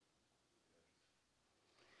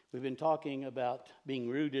We've been talking about being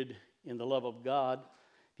rooted in the love of God.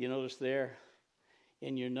 If you notice there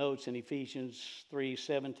in your notes in Ephesians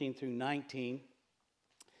 3:17 through 19,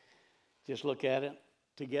 just look at it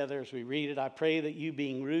together as we read it. I pray that you,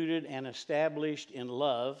 being rooted and established in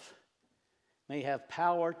love, may have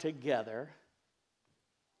power together.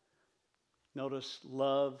 Notice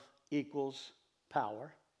love equals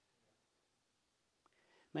power.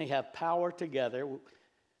 May have power together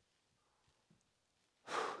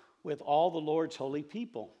with all the Lord's holy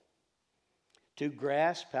people to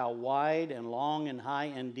grasp how wide and long and high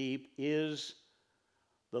and deep is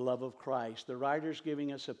the love of Christ. The writer's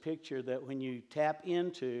giving us a picture that when you tap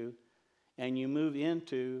into and you move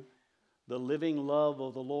into the living love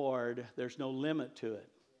of the Lord, there's no limit to it.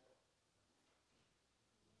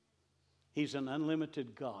 He's an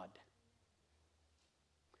unlimited God.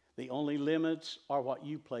 The only limits are what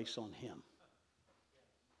you place on Him.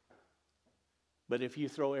 But if you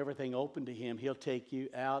throw everything open to Him, He'll take you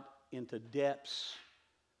out into depths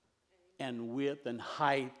and width and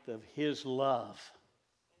height of His love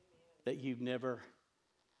that you've never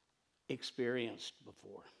experienced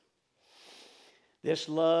before. This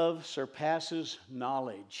love surpasses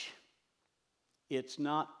knowledge. It's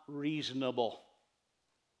not reasonable.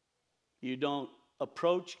 You don't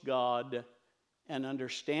approach God and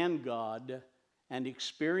understand God and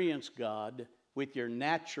experience God with your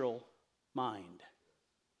natural mind.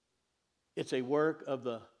 It's a work of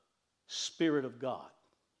the Spirit of God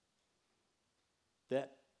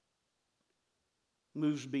that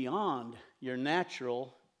moves beyond your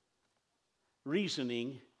natural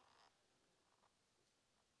reasoning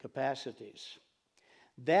capacities,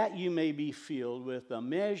 that you may be filled with the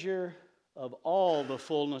measure of all the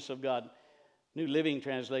fullness of God. New Living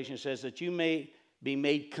Translation says that you may be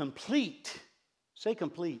made complete. Say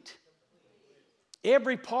complete.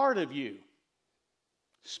 Every part of you,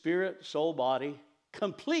 spirit, soul, body,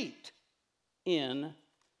 complete in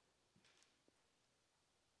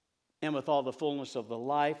and with all the fullness of the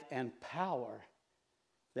life and power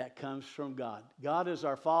that comes from God. God is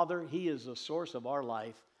our Father. He is the source of our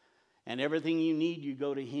life. And everything you need, you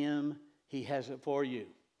go to Him. He has it for you.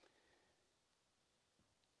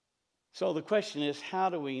 So the question is, how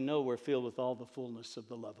do we know we're filled with all the fullness of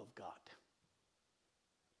the love of God?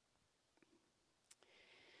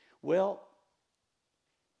 Well,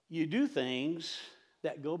 you do things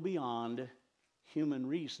that go beyond human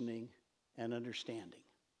reasoning and understanding.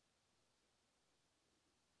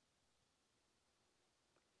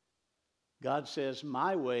 God says,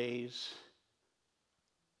 my ways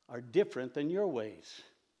are different than your ways.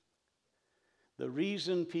 The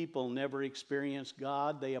reason people never experience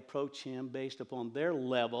God, they approach Him based upon their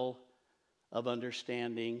level of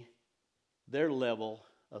understanding, their level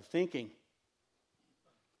of thinking.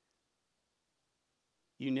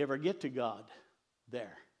 You never get to God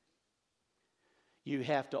there. You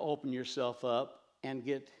have to open yourself up and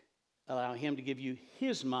allow Him to give you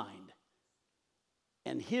His mind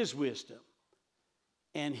and His wisdom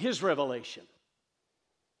and His revelation.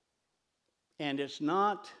 And it's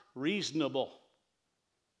not reasonable.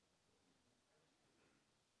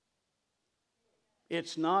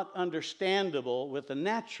 It's not understandable with the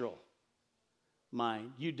natural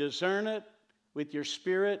mind. You discern it with your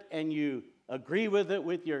spirit, and you agree with it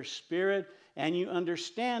with your spirit, and you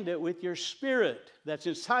understand it with your spirit that's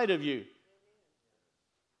inside of you.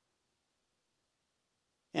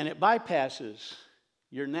 And it bypasses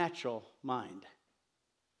your natural mind.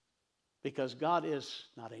 Because God is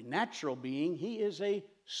not a natural being, He is a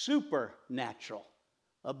supernatural,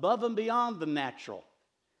 above and beyond the natural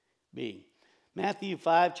being. Matthew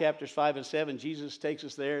 5, chapters 5 and 7, Jesus takes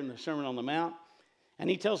us there in the Sermon on the Mount. And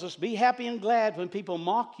He tells us, be happy and glad when people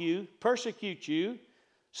mock you, persecute you,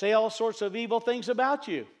 say all sorts of evil things about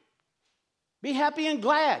you. Be happy and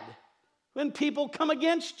glad when people come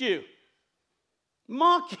against you,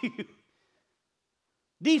 mock you,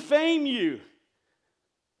 defame you,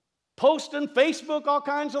 post on Facebook all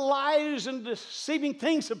kinds of lies and deceiving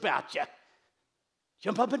things about you.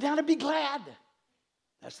 Jump up and down and be glad.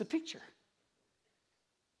 That's the picture.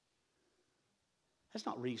 That's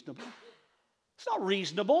not reasonable. It's not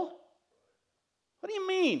reasonable. What do you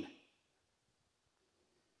mean?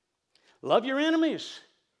 Love your enemies.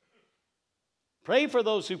 Pray for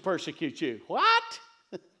those who persecute you. What?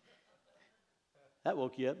 That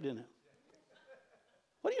woke you up, didn't it?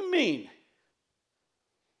 What do you mean?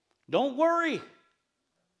 Don't worry,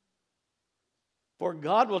 for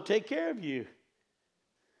God will take care of you.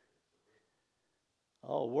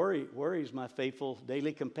 Oh, worry is my faithful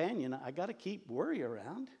daily companion. I got to keep worry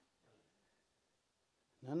around.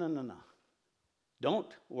 No.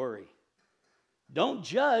 Don't worry. Don't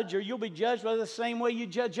judge, or you'll be judged by the same way you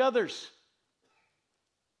judge others.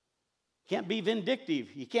 Can't be vindictive.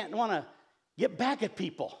 You can't want to get back at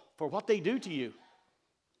people for what they do to you.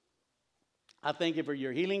 I thank you for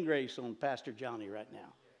your healing grace on Pastor Johnny right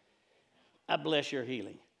now. I bless your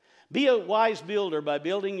healing. Be a wise builder by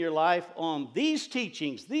building your life on these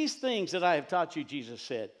teachings, these things that I have taught you, Jesus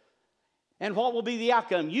said. And what will be the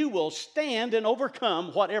outcome? You will stand and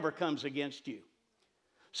overcome whatever comes against you.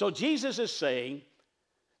 So Jesus is saying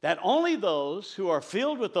that only those who are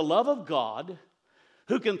filled with the love of God,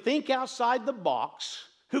 who can think outside the box,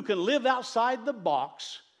 who can live outside the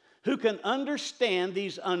box, who can understand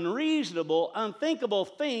these unreasonable, unthinkable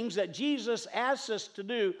things that Jesus asks us to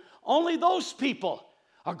do, only those people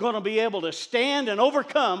are going to be able to stand and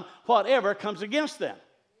overcome whatever comes against them.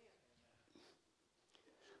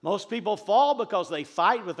 Most people fall because they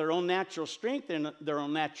fight with their own natural strength and their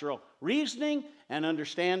own natural reasoning and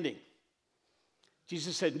understanding.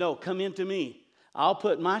 Jesus said, no, come into me. I'll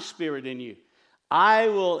put my spirit in you. I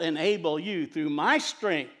will enable you through my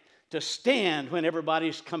strength to stand when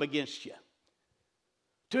everybody's come against you.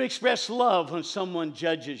 To express love when someone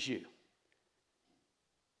judges you.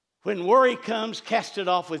 When worry comes, cast it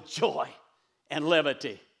off with joy and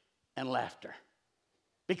levity and laughter.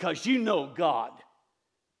 Because you know God,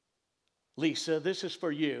 Lisa, this is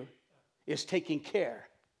for you, is taking care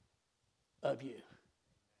of you.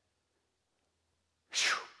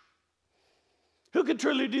 Whew. Who can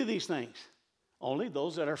truly do these things? Only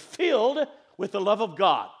those that are filled with the love of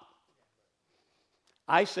God.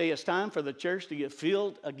 I say it's time for the church to get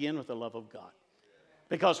filled again with the love of God.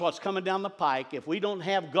 Because what's coming down the pike, if we don't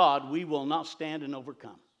have God, we will not stand and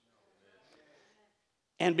overcome.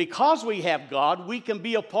 And because we have God, we can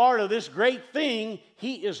be a part of this great thing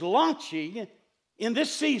He is launching in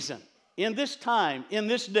this season, in this time, in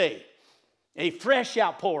this day. A fresh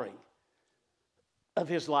outpouring of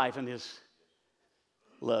His life and His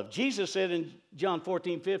love. Jesus said in John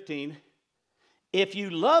 14:15, if you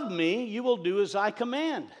love me, you will do as I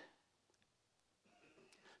command.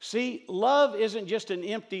 See, love isn't just an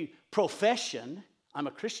empty profession. I'm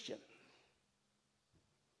a Christian.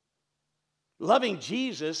 Loving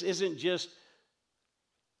Jesus isn't just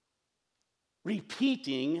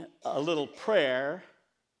repeating a little prayer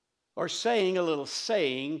or saying a little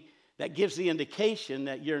saying that gives the indication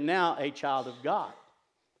that you're now a child of God.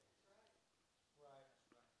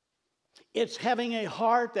 It's having a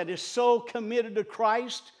heart that is so committed to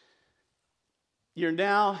Christ, you're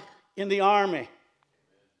now in the army.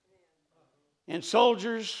 And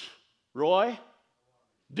soldiers, Roy,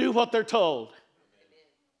 do what they're told.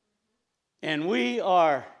 And we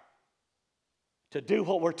are to do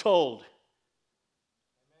what we're told.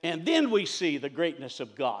 And then we see the greatness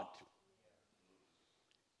of God.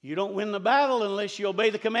 You don't win the battle unless you obey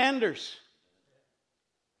the commanders.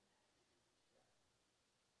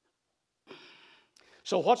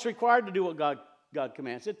 So what's required to do what God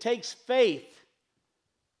commands? It takes faith.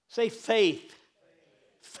 Say faith.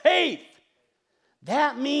 Faith.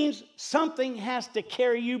 That means something has to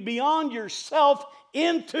carry you beyond yourself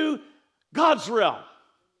into God's realm.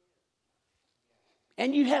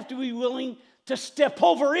 And you have to be willing to step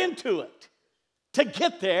over into it, to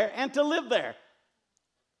get there and to live there.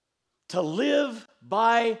 To live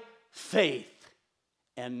by faith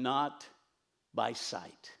and not by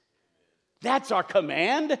sight. That's our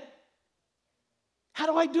command. How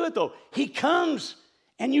do I do it though? He comes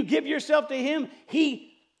and you give yourself to Him.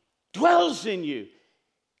 He dwells in you.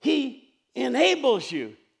 He enables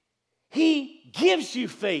you. He gives you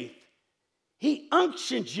faith. He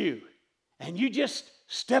unctions you. And you just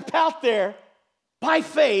step out there by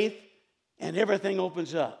faith and everything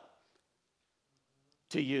opens up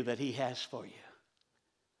to you that He has for you.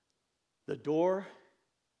 The door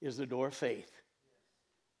is the door of faith.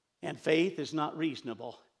 And faith is not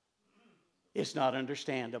reasonable. It's not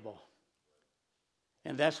understandable.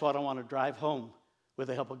 And that's what I want to drive home with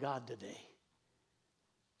the help of God today.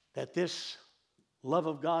 That this love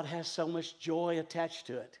of God has so much joy attached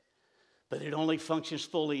to it. But it only functions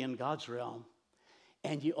fully in God's realm.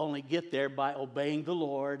 And you only get there by obeying the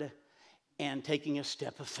Lord and taking a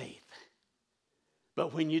step of faith.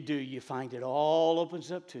 But when you do, you find it all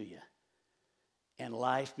opens up to you. And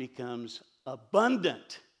life becomes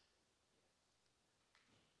abundant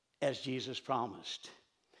as Jesus promised.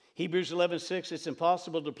 Hebrews 11:6, it's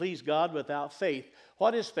impossible to please God without faith.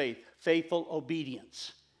 What is faith? Faithful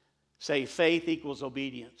obedience. Say, faith equals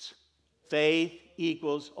obedience. Faith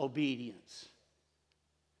equals obedience.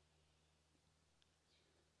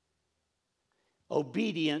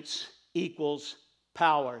 Obedience equals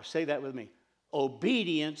power. Say that with me.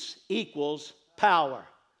 Obedience equals power.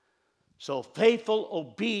 So faithful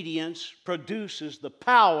obedience produces the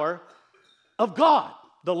power of God,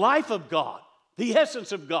 the life of God, the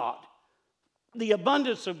essence of God, the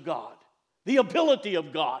abundance of God, the ability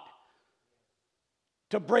of God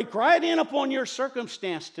to break right in upon your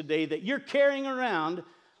circumstance today that you're carrying around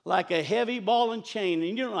like a heavy ball and chain,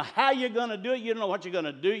 and you don't know how you're going to do it. You don't know what you're going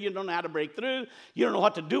to do. You don't know how to break through. You don't know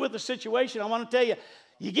what to do with the situation. I want to tell you,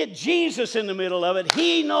 you get Jesus in the middle of it.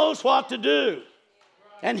 He knows what to do,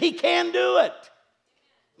 and He can do it.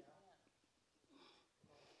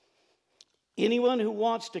 Anyone who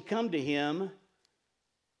wants to come to Him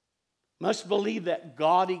must believe that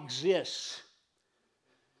God exists.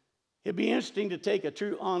 It'd be interesting to take a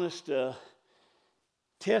true, honest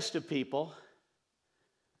test of people,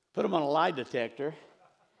 put them on a lie detector.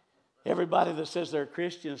 Everybody that says they're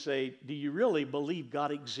Christian say, do you really believe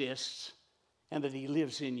God exists and that He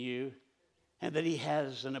lives in you and that He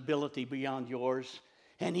has an ability beyond yours?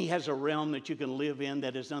 And He has a realm that you can live in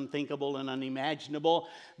that is unthinkable and unimaginable,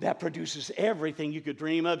 that produces everything you could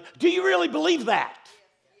dream of. Do you really believe that?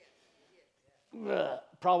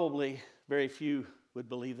 Probably very few would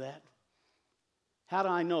believe that. How do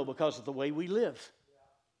I know? Because of the way we live.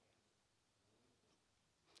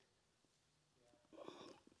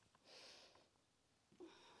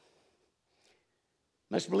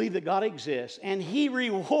 Must believe that God exists, and He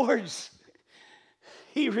rewards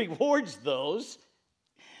those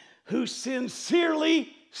who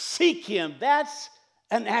sincerely seek Him. That's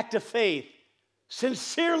an act of faith.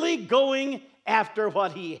 Sincerely going after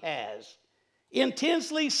what He has.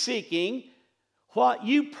 Intensely seeking what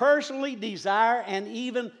you personally desire and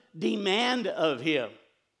even demand of Him.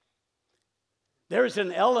 There's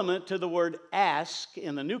an element to the word ask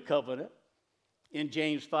in the New Covenant in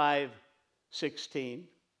James 5:16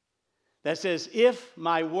 that says, if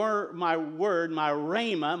my word, my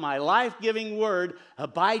rhema, my life-giving word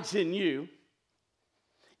abides in you,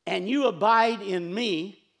 and you abide in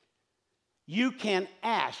me, you can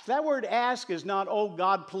ask. That word ask is not, oh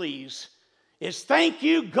God, please. It's thank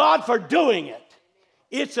you, God, for doing it.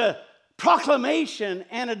 It's a proclamation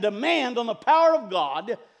and a demand on the power of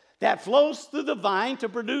God that flows through the vine to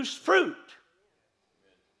produce fruit.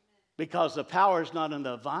 Because the power is not in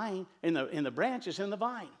the vine, in the branch, it's in the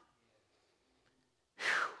vine.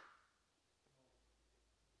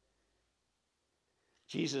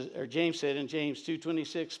 James said in James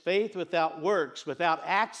 2:26, faith without works, without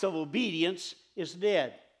acts of obedience, is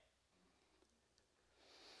dead.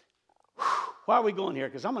 Why are we going here?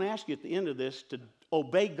 Because I'm going to ask you at the end of this to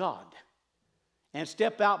obey God and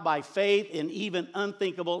step out by faith in even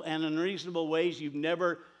unthinkable and unreasonable ways you've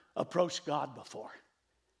never approached God before.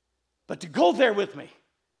 But to go there with me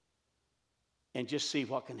and just see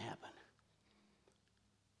what can happen.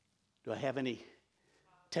 Do I have any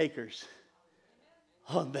takers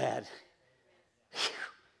on that?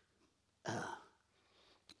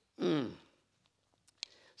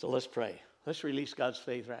 So let's pray. Let's release God's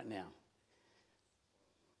faith right now.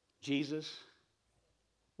 Jesus,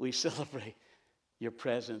 we celebrate your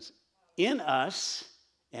presence in us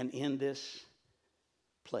and in this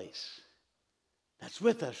place that's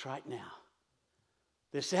with us right now.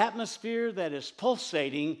 This atmosphere that is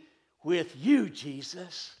pulsating with you,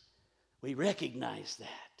 Jesus, we recognize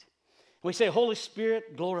that. We say, Holy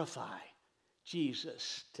Spirit, glorify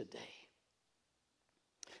Jesus today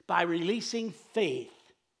by releasing faith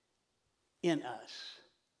in us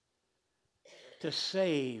to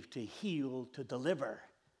save, to heal, to deliver,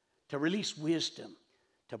 to release wisdom,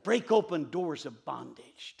 to break open doors of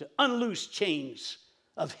bondage, to unloose chains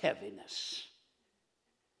of heaviness.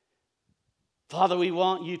 Father, we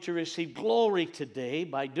want you to receive glory today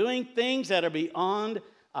by doing things that are beyond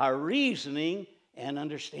our reasoning and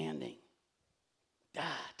understanding.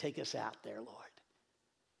 Take us out there, Lord.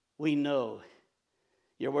 We know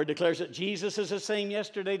your word declares that Jesus is the same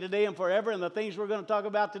yesterday, today, and forever, and the things we're going to talk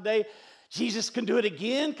about today, Jesus can do it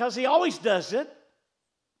again because He always does it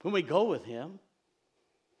when we go with Him.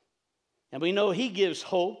 And we know He gives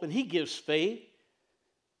hope and He gives faith.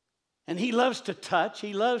 And He loves to touch.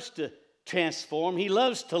 He loves to transform. He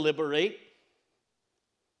loves to liberate.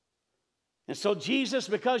 And so, Jesus,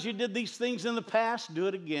 because you did these things in the past, do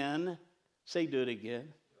it again. Say, do it again.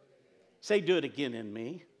 Say, do it again in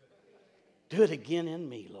me. Do it again in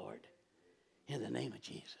me, Lord, in the name of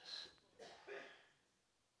Jesus.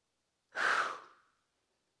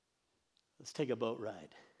 Let's take a boat ride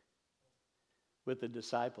with the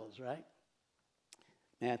disciples, right?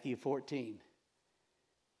 Matthew 14.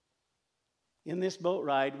 In this boat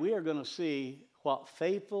ride, we are going to see what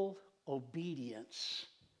faithful obedience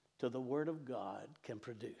to the Word of God can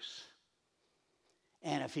produce.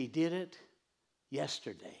 And if He did it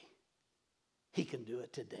yesterday, He can do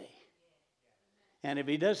it today. And if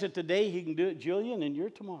he does it today, he can do it, Julian, and your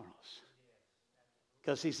tomorrows.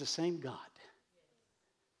 Because he's the same God.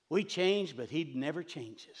 We change, but he never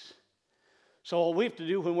changes. So all we have to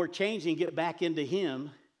do when we're changing, get back into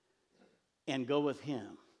him and go with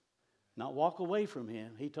him. Not walk away from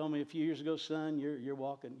him. He told me a few years ago, son, you're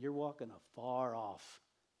walking afar off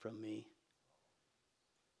from me.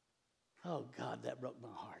 Oh, God, that broke my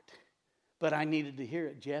heart. But I needed to hear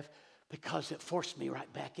it, Jeff, because it forced me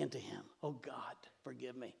right back into him. Oh, God,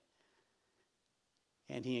 forgive me.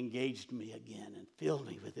 And he engaged me again and filled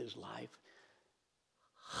me with his life,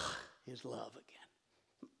 his love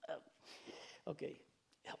again. Okay,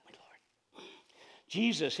 help me, Lord.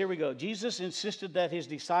 Jesus, here we go. Jesus insisted that his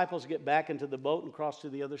disciples get back into the boat and cross to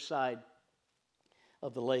the other side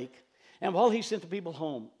of the lake. And while he sent the people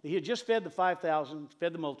home, he had just fed the 5,000,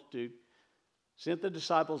 fed the multitude, sent the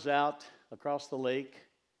disciples out across the lake.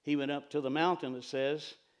 He went up to the mountain, it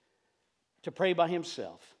says, to pray by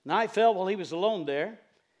himself. Night fell while he was alone there.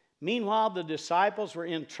 Meanwhile, the disciples were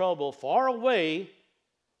in trouble. Far away,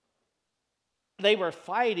 they were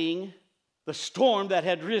fighting the storm that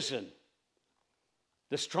had risen,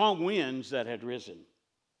 the strong winds that had risen.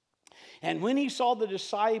 And when he saw the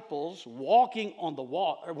disciples walking on the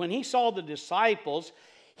water,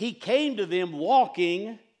 he came to them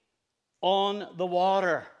walking on the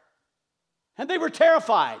water. And they were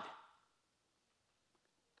terrified.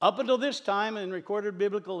 Up until this time in recorded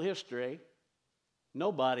biblical history,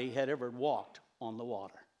 nobody had ever walked on the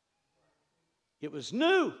water. It was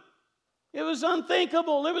new. It was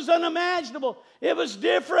unthinkable. It was unimaginable. It was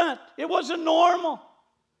different. It wasn't normal.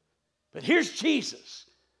 But here's Jesus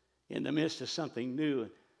in the midst of something new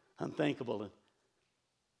and unthinkable and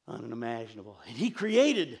unimaginable. And he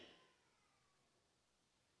created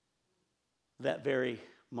that very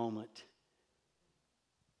moment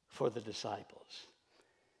for the disciples.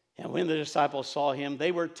 And when the disciples saw him,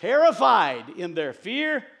 they were terrified in their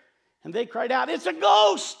fear, and they cried out, "It's a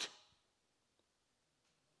ghost!"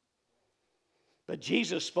 But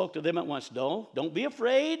Jesus spoke to them at once. Don't be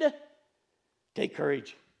afraid. Take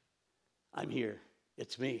courage. I'm here.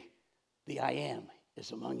 It's me. The I am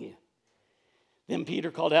is among you. Then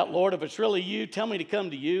Peter called out, "Lord, if it's really you, tell me to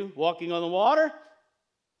come to you." Walking on the water,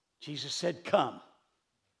 Jesus said, "Come."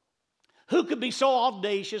 Who could be so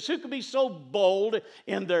audacious? Who could be so bold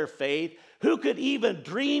in their faith? Who could even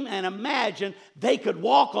dream and imagine they could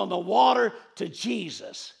walk on the water to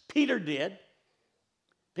Jesus? Peter did.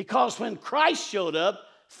 Because when Christ showed up,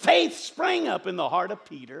 faith sprang up in the heart of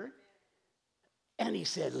Peter. And he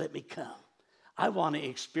said, "Let me come. I want to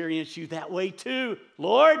experience you that way too,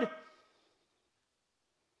 Lord."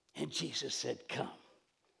 And Jesus said, "Come."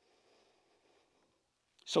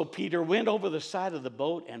 So Peter went over the side of the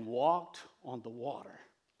boat and walked on the water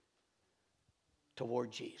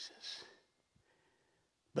toward Jesus.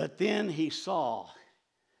 But then he took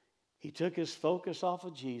his focus off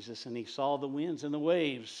of Jesus, and he saw the winds and the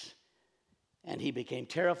waves, and he became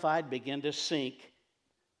terrified, began to sink.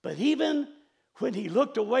 But even when he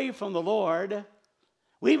looked away from the Lord,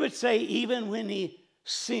 we would say even when he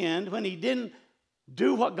sinned, when he didn't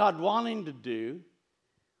do what God wanted him to do,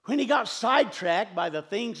 when he got sidetracked by the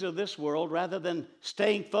things of this world rather than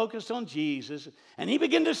staying focused on Jesus, and he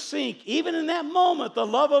began to sink, even in that moment, the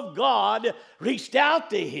love of God reached out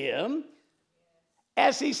to him.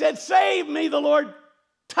 As he said, "Save me," the Lord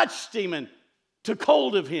touched him and took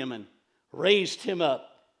hold of him and raised him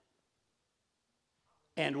up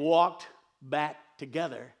and walked back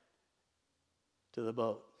together to the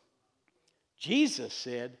boat. Jesus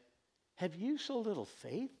said, "Have you so little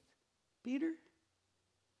faith, Peter?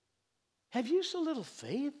 Have you so little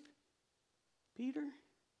faith, Peter?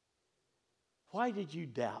 Why did you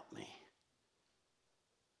doubt me?"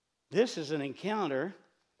 This is an encounter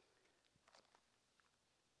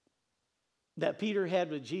that Peter had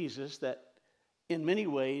with Jesus that in many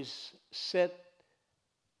ways set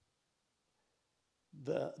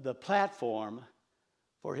the platform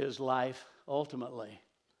for his life ultimately.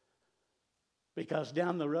 Because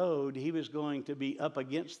down the road, he was going to be up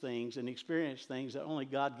against things and experience things that only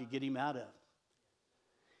God could get him out of.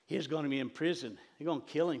 He was going to be in prison. They're going to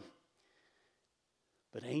kill him.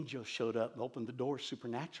 But angels showed up and opened the door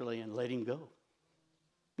supernaturally and let him go.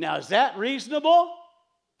 Now, is that reasonable?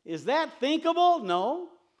 Is that thinkable? No.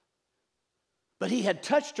 But he had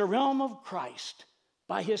touched the realm of Christ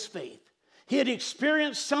by his faith. He had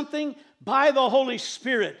experienced something by the Holy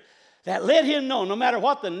Spirit that let him know, no matter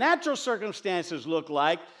what the natural circumstances look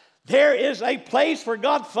like, there is a place where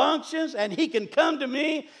God functions, and he can come to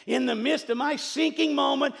me in the midst of my sinking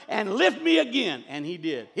moment and lift me again. And he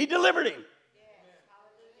did. He delivered him.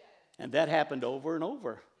 And that happened over and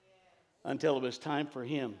over until it was time for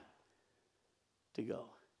him to go.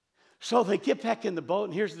 So they get back in the boat,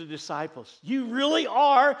 and here's the disciples. You really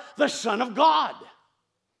are the Son of God.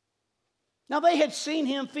 Now, they had seen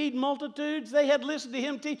him feed multitudes. They had listened to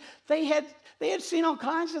him teach. They had seen all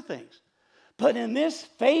kinds of things. But in this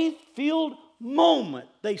faith-filled moment,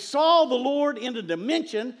 they saw the Lord in a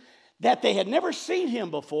dimension that they had never seen him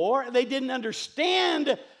before. They didn't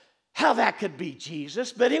understand how that could be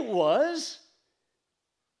Jesus, but it was.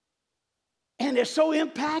 And it so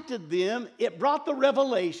impacted them, it brought the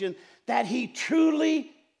revelation that he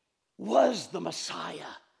truly was the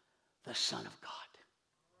Messiah, the Son of God.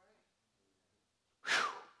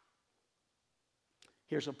 Whew.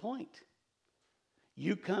 Here's a point.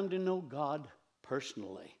 You come to know God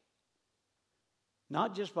personally,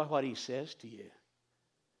 not just by what he says to you,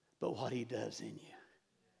 but what he does in you.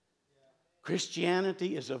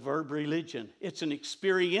 Christianity is a verb religion. It's an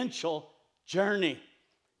experiential journey.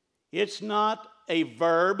 It's not a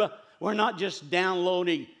verb. We're not just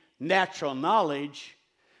downloading natural knowledge.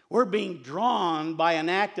 We're being drawn by an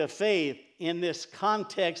act of faith in this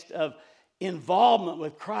context of involvement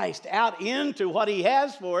with Christ out into what he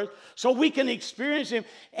has for us so we can experience him.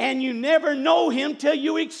 And you never know him till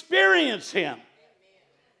you experience him.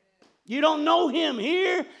 You don't know him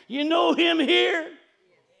here, you know him here.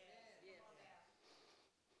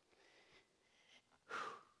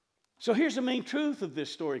 So here's the main truth of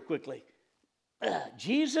this story quickly.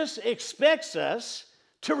 Jesus expects us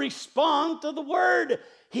to respond to the word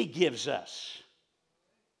he gives us.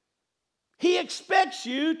 He expects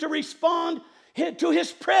you to respond to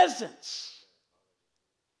his presence.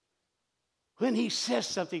 When he says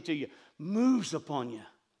something to you, moves upon you,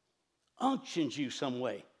 unctions you some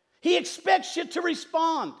way, he expects you to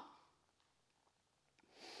respond.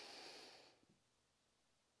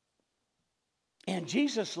 And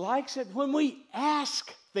Jesus likes it when we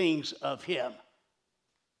ask things of him.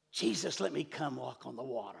 Jesus, let me come walk on the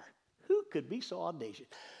water. Who could be so audacious?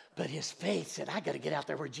 But his faith said, I got to get out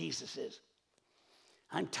there where Jesus is.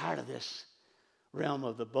 I'm tired of this realm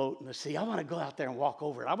of the boat and the sea. I want to go out there and walk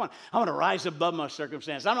over it. I want to rise above my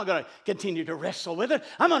circumstance. I'm not going to continue to wrestle with it.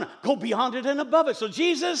 I'm going to go beyond it and above it. So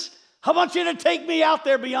Jesus, I want you to take me out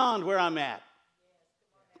there beyond where I'm at.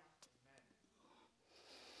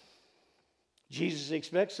 Jesus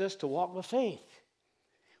expects us to walk with faith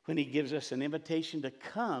when he gives us an invitation to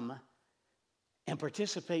come and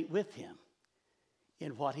participate with him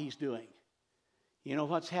in what he's doing. You know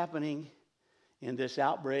what's happening in this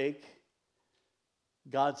outbreak?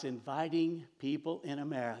 God's inviting people in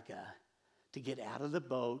America to get out of the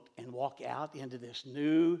boat and walk out into this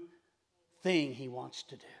new thing he wants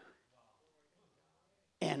to do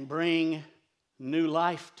and bring new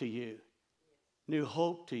life to you, new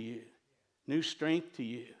hope to you, new strength to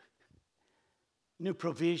you, new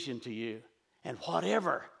provision to you, and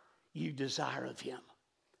whatever you desire of him.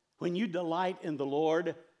 When you delight in the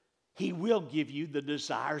Lord, he will give you the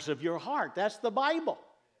desires of your heart. That's the Bible.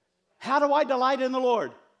 How do I delight in the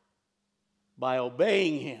Lord? By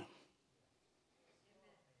obeying him.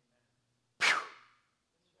 Whew.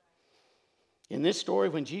 In this story,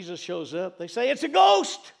 when Jesus shows up, they say, it's a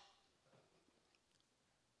ghost.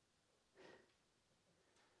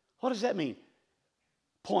 What does that mean?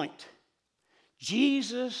 Point.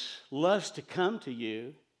 Jesus loves to come to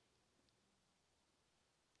you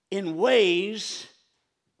in ways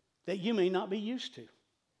that you may not be used to.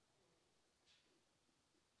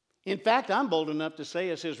 In fact, I'm bold enough to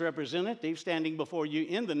say, as his representative, standing before you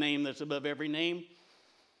in the name that's above every name,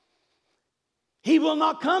 he will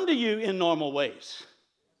not come to you in normal ways.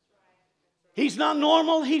 He's not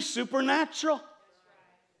normal, he's supernatural.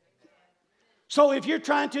 So if you're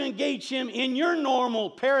trying to engage him in your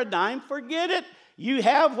normal paradigm, forget it. You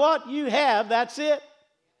have what you have, that's it.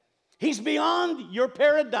 He's beyond your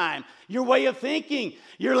paradigm, your way of thinking,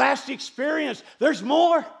 your last experience. There's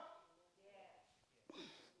more.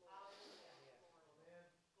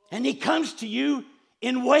 And he comes to you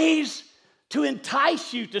in ways to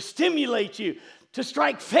entice you, to stimulate you, to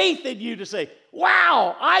strike faith in you, to say,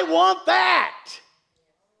 wow, I want that.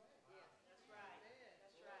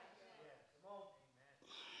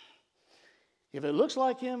 If it looks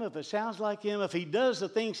like him, if it sounds like him, if he does the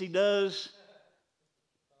things he does,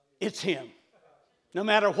 it's him. No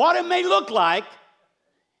matter what it may look like,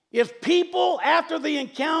 if people after the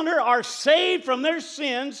encounter are saved from their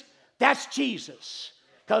sins, that's Jesus,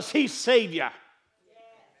 because he's Savior.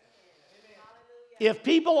 If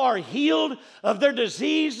people are healed of their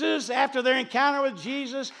diseases after their encounter with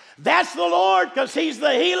Jesus, that's the Lord, because he's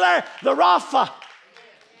the healer, the Rapha.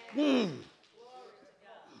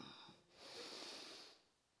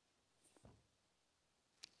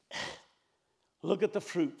 Look at the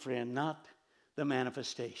fruit, friend, not the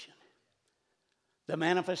manifestation. The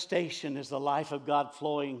manifestation is the life of God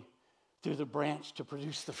flowing through the branch to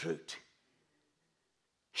produce the fruit.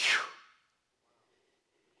 Whew.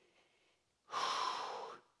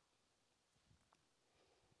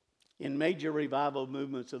 In major revival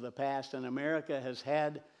movements of the past, and America has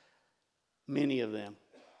had many of them,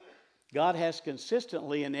 God has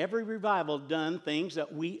consistently in every revival done things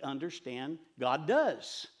that we understand God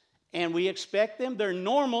does. And we expect them. They're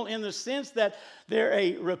normal in the sense that they're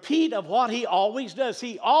a repeat of what He always does.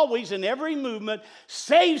 He always, in every movement,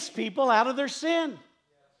 saves people out of their sin.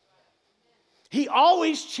 He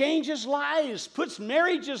always changes lives, puts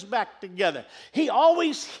marriages back together. He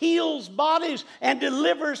always heals bodies and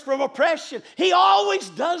delivers from oppression. He always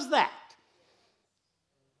does that.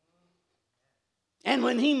 And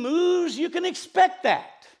when He moves, you can expect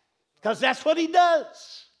that, because that's what He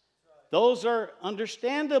does. Those are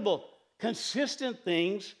understandable, consistent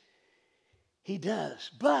things He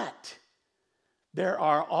does. But there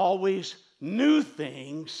are always new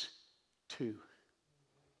things too.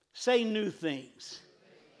 Say new things.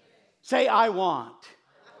 Say, I want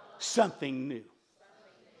something new.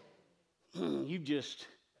 You just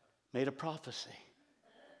made a prophecy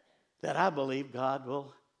that I believe God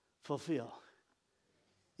will fulfill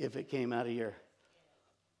if it came out of your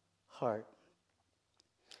heart.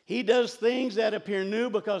 He does things that appear new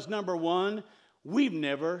because, number one, we've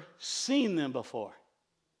never seen them before.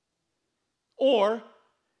 Or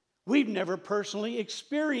we've never personally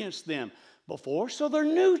experienced them before, so they're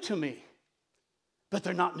new to me. But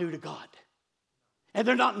they're not new to God. And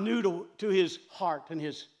they're not new to His heart and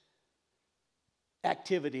His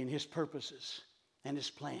activity and His purposes and His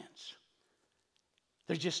plans.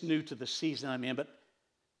 They're just new to the season I'm in. But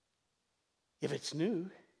if it's new,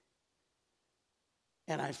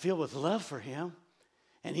 and I feel with love for Him,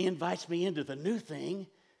 and He invites me into the new thing,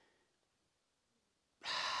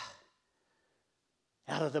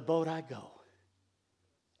 out of the boat I go.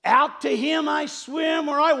 Out to Him I swim,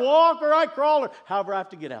 or I walk, or I crawl, or however I have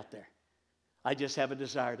to get out there. I just have a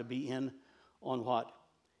desire to be in on what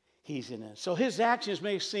He's in. So His actions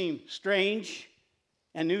may seem strange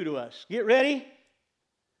and new to us. Get ready,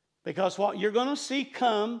 because what you're going to see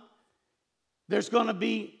come, there's going to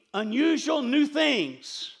be unusual new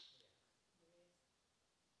things.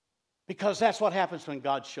 Because that's what happens when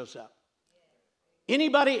God shows up.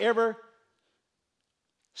 Anybody ever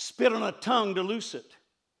spit on a tongue to loose it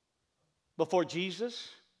before Jesus?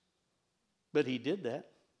 But He did that.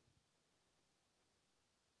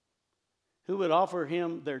 Who would offer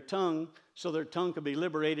Him their tongue so their tongue could be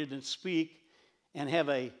liberated and speak and have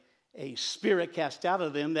a spirit cast out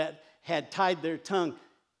of them that had tied their tongue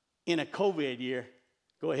in a COVID year?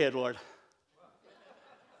 Go ahead, Lord.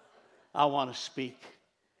 I want to speak.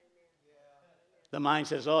 The mind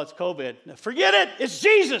says, oh, it's COVID. Now, forget it. It's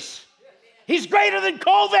Jesus. He's greater than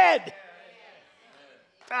COVID.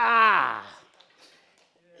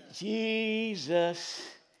 Jesus.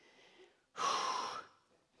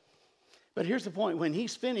 But here's the point. When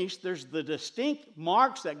He's finished, there's the distinct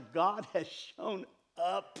marks that God has shown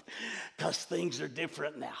up, because things are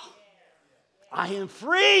different now. I am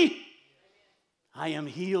free. I am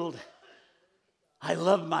healed. I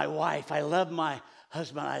love my wife. I love my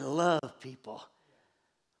husband. I love people.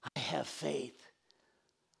 I have faith.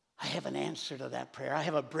 I have an answer to that prayer. I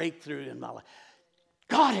have a breakthrough in my life.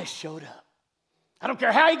 God has showed up. I don't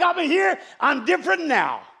care how He got me here. I'm different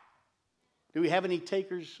now. Do we have any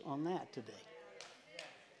takers on that today?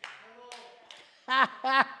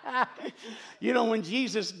 You know, when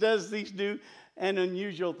Jesus does these new and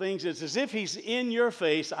unusual things, it's as if He's in your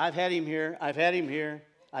face. I've had Him here. I've had Him here.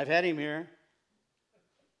 I've had Him here.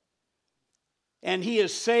 And He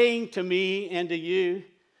is saying to me and to you,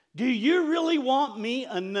 do you really want me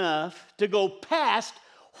enough to go past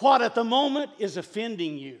what at the moment is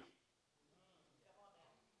offending you?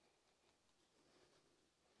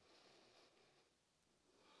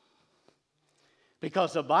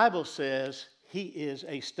 Because the Bible says He is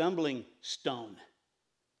a stumbling stone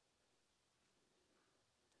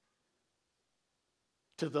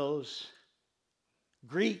to those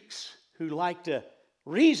Greeks who like to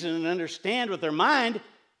reason and understand with their mind.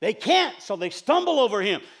 They can't, so they stumble over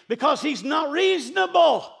Him because He's not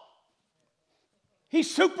reasonable.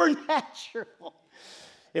 He's supernatural.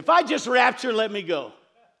 If I just rapture, let me go.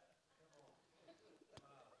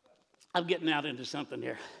 I'm getting out into something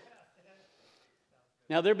here.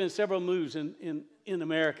 Now, there have been several moves in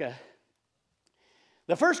America.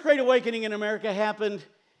 The first Great Awakening in America happened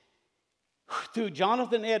through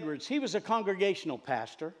Jonathan Edwards. He was a congregational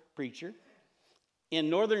pastor, preacher, in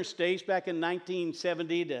northern states back in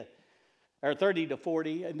 1970 to or 30 to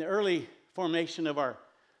 40, in the early formation of our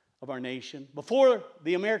nation. Before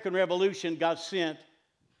the American Revolution, God sent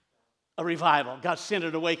a revival. God sent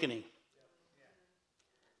an awakening.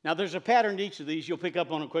 Now, there's a pattern to each of these. You'll pick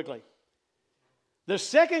up on it quickly. The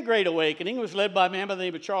Second Great Awakening was led by a man by the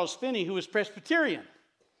name of Charles Finney, who was Presbyterian.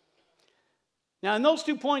 Now, in those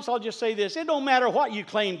 2 points, I'll just say this. It don't matter what you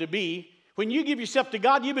claim to be. When you give yourself to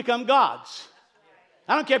God, you become God's.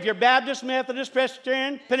 I don't care if you're Baptist, Methodist,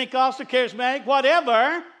 Presbyterian, Pentecostal, Charismatic,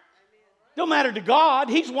 whatever. Don't matter to God.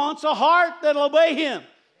 He wants a heart that'll obey Him,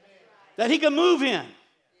 that He can move in.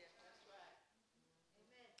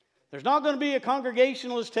 There's not going to be a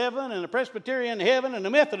Congregationalist heaven and a Presbyterian heaven and a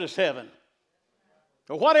Methodist heaven,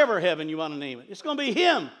 or whatever heaven you want to name it. It's going to be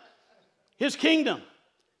Him, His kingdom.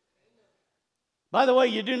 By the way,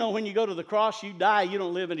 you do know when you go to the cross, you die. You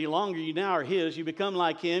don't live any longer. You now are His. You become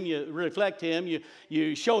like Him. You reflect Him.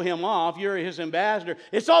 You show Him off. You're His ambassador.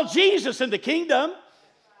 It's all Jesus in the kingdom.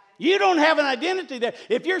 You don't have an identity there.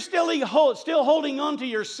 If you're still holding on to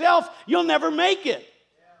yourself, you'll never make it.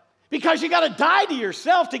 Because you got to die to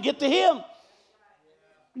yourself to get to Him.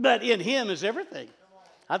 But in Him is everything.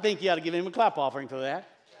 I think you ought to give Him a clap offering for that.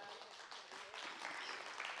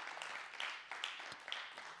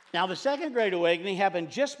 Now, the Second Great Awakening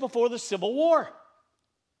happened just before the Civil War.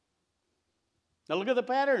 Now, look at the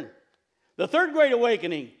pattern. The Third Great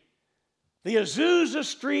Awakening, the Azusa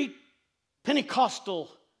Street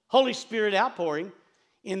Pentecostal Holy Spirit outpouring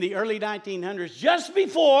in the early 1900s, just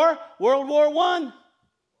before World War I.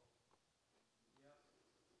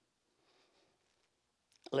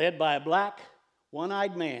 Led by a black,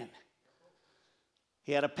 one-eyed man.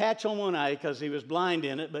 He had a patch on one eye because he was blind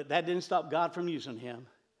in it, but that didn't stop God from using him.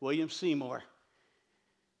 William Seymour.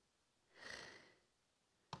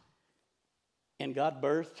 And God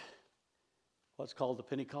birthed what's called the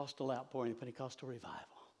Pentecostal outpouring, the Pentecostal revival.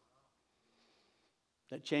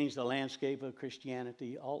 That changed the landscape of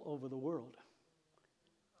Christianity all over the world.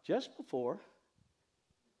 Just before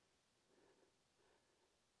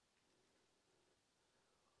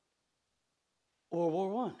World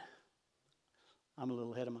War I. I'm a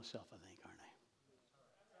little ahead of myself, I think, aren't I?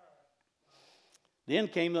 Then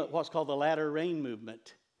came what's called the latter rain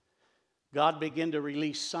movement. God began to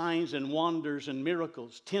release signs and wonders and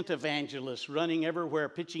miracles. Tent evangelists running everywhere,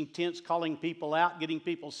 pitching tents, calling people out, getting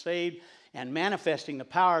people saved, and manifesting the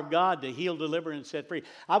power of God to heal, deliver, and set free.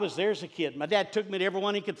 I was there as a kid. My dad took me to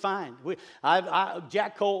everyone he could find.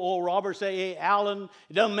 Jack Cole, Oral Roberts, A. Allen,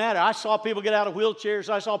 it doesn't matter. I saw people get out of wheelchairs.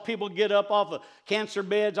 I saw people get up off of cancer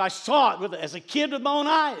beds. I saw it as a kid with my own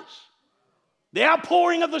eyes. The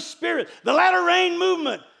outpouring of the Spirit, the latter rain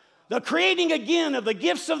movement, the creating again of the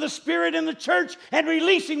gifts of the Spirit in the church and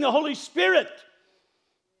releasing the Holy Spirit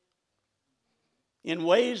in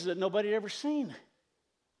ways that nobody had ever seen,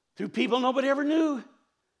 through people nobody ever knew.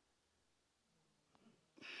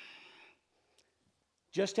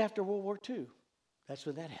 Just after World War II, that's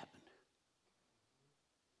when that happened.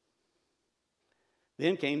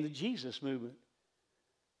 Then came the Jesus movement.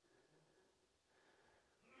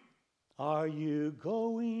 Are you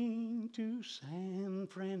going to San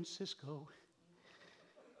Francisco?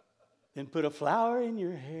 Then put a flower in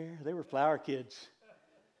your hair. They were flower kids.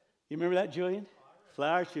 You remember that, Julian?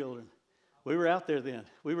 Flower children. We were out there then.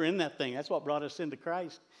 We were in that thing. That's what brought us into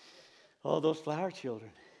Christ. Oh, those flower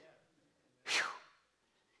children. Whew.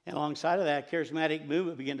 And alongside of that, charismatic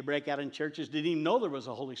movement began to break out in churches. Didn't even know there was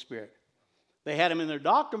a Holy Spirit. They had him in their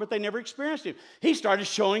doctrine, but they never experienced him. He started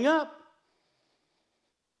showing up.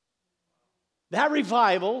 That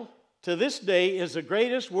revival, to this day, is the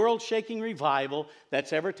greatest world-shaking revival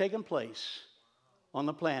that's ever taken place on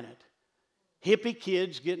the planet. Hippie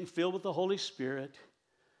kids getting filled with the Holy Spirit.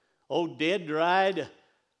 Old dead-dried,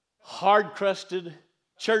 hard-crusted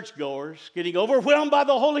churchgoers getting overwhelmed by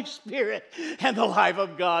the Holy Spirit. And the life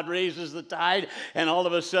of God raises the tide. And all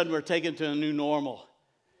of a sudden, we're taken to a new normal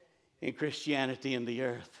in Christianity in the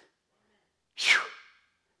earth. Whew.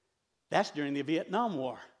 That's during the Vietnam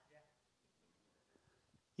War.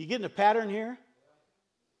 You getting a pattern here?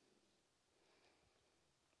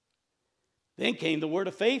 Then came the Word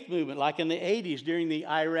of Faith movement, like in the 80s during the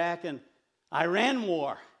Iraq and Iran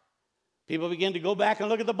war. People began to go back and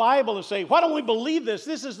look at the Bible and say, why don't we believe this?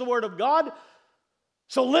 This is the Word of God.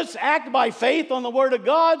 So let's act by faith on the Word of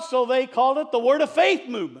God. So they called it the Word of Faith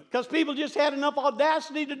movement, because people just had enough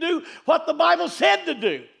audacity to do what the Bible said to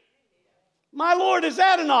do. My Lord, is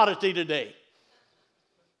that an oddity today?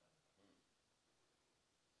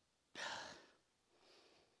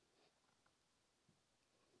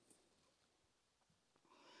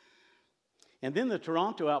 And then the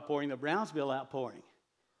Toronto outpouring, the Brownsville outpouring.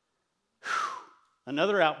 Whew,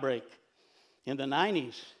 another outbreak. in the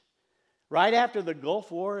 90s, right after the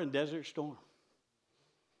Gulf War and Desert Storm.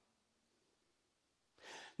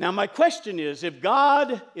 Now, my question is, if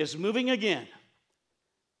God is moving again,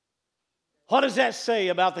 what does that say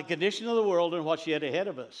about the condition of the world and what's yet ahead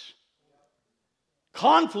of us?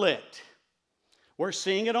 Conflict. We're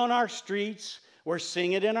seeing it on our streets. We're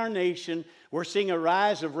seeing it in our nation. We're seeing a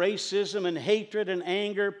rise of racism and hatred and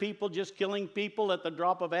anger, people just killing people at the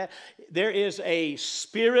drop of a hat. There is a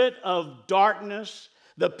spirit of darkness.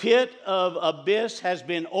 The pit of abyss has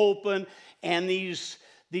been opened, and these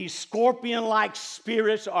scorpion-like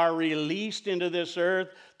spirits are released into this earth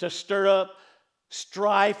to stir up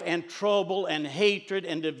strife and trouble and hatred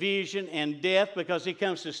and division and death, because he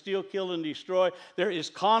comes to steal, kill, and destroy. There is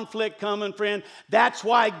conflict coming, friend. That's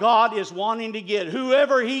why God is wanting to get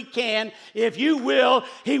whoever he can, if you will.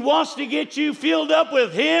 He wants to get you filled up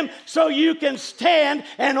with him so you can stand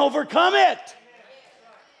and overcome it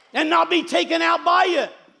and not be taken out by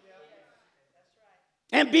it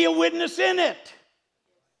and be a witness in it.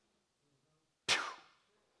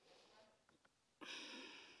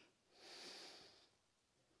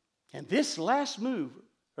 And this last move,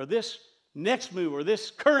 or this next move, or this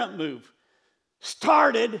current move,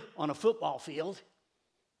 started on a football field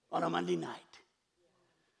on a Monday night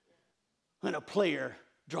when a player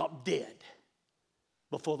dropped dead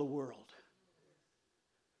before the world.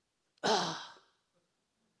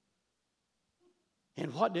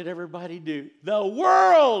 And what did everybody do? The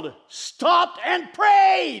world stopped and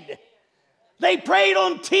prayed. They prayed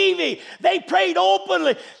on TV. They prayed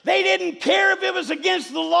openly. They didn't care if it was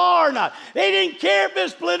against the law or not. They didn't care if it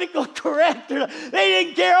was politically correct or not. They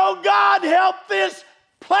didn't care. Oh, God, help this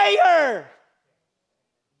player.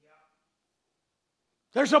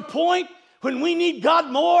 There's a point when we need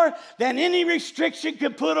God more than any restriction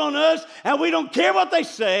can put on us, and we don't care what they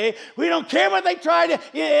say. We don't care what they try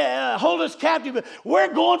to hold us captive.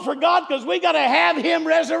 We're going for God because we got to have him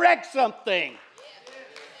resurrect something.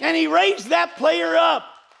 And he raised that player up.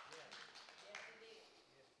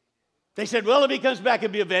 They said, well, if he comes back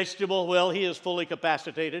and be a vegetable, well, he is fully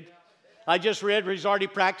capacitated. I just read where he's already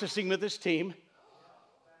practicing with his team.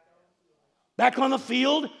 Back on the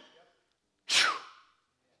field.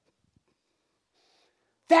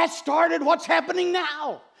 That started what's happening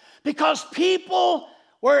now. Because people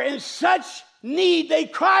were in such need, they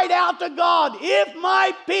cried out to God, if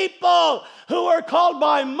my people who are called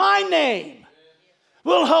by my name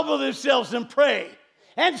will humble themselves and pray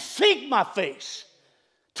and seek my face,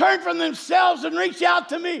 turn from themselves and reach out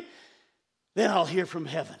to me, then I'll hear from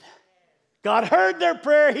heaven. God heard their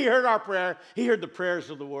prayer. He heard our prayer. He heard the prayers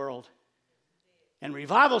of the world. And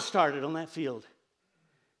revival started on that field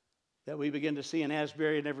that we begin to see in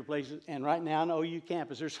Asbury and every place. And right now on OU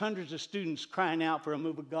campus, there's hundreds of students crying out for a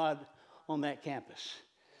move of God on that campus.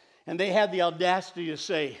 And they had the audacity to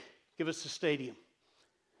say, give us the stadium.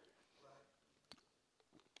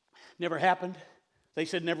 Never happened. They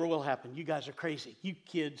said never will happen. You guys are crazy. You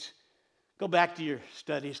kids, go back to your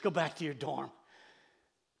studies. Go back to your dorm.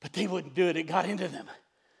 But they wouldn't do it. It got into them.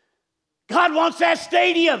 God wants that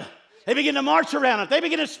stadium. They begin to march around it. They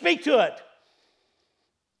begin to speak to it.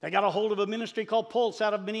 They got a hold of a ministry called Pulse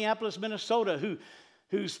out of Minneapolis, Minnesota,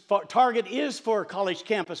 whose target is for college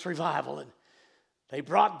campus revival. And they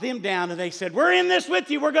brought them down and they said, we're in this with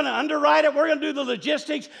you. We're going to underwrite it. We're going to do the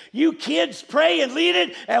logistics. You kids pray and lead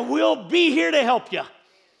it, and we'll be here to help you.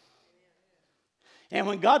 And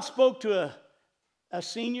when God spoke to a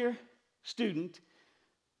senior student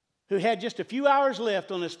who had just a few hours left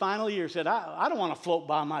on his final year, said, I don't want to float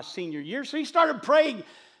by my senior year. So he started praying,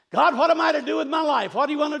 God, what am I to do with my life? What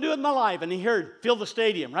do you want to do with my life? And he heard, fill the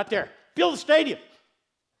stadium right there. Fill the stadium.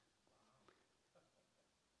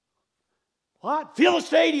 What? Fill the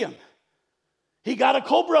stadium. He got a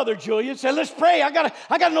co-brother, Julian, said, let's pray. I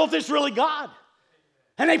gotta know if this is really God.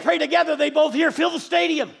 And they prayed together. They both here, fill the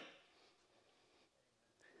stadium.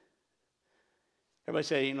 Everybody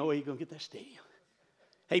said, ain't no way you're going to get that stadium.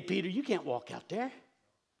 Hey, Peter, you can't walk out there.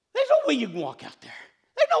 There's no way you can walk out there.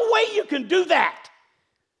 There's no way you can do that.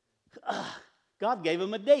 God gave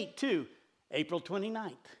him a date, too, April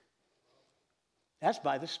 29th. That's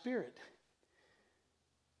by the Spirit.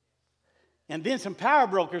 And then some power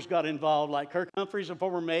brokers got involved, like Kirk Humphreys, a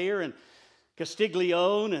former mayor, and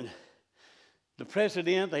Castiglione, and the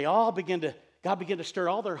president. God began to stir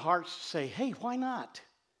all their hearts to say, hey, why not?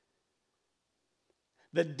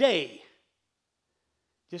 The day,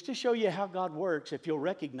 just to show you how God works, if you'll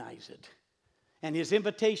recognize it, and his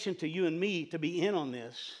invitation to you and me to be in on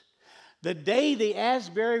this, the day the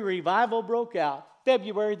Asbury revival broke out,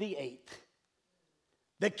 February the 8th,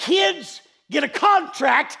 the kids get a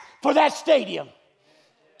contract for that stadium.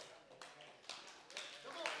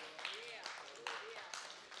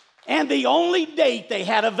 And the only date they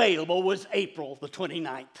had available was April the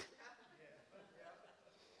 29th.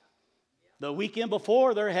 The weekend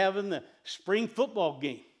before, they're having the spring football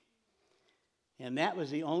game. And that was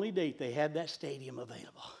the only date they had that stadium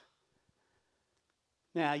available.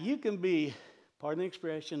 Now, you can be, pardon the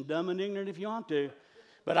expression, dumb and ignorant if you want to,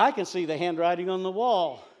 but I can see the handwriting on the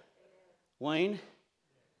wall, Wayne.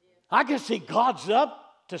 I can see God's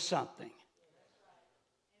up to something.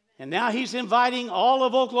 And now he's inviting all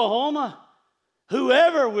of Oklahoma,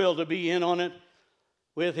 whoever will, to be in on it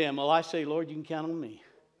with him. Well, I say, Lord, you can count on me.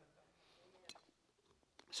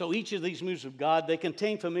 So each of these moves of God, they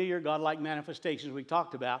contain familiar God-like manifestations we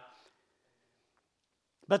talked about.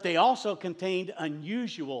 But they also contained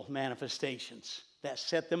unusual manifestations that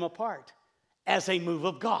set them apart as a move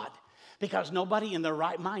of God. Because nobody in their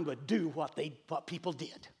right mind would do what people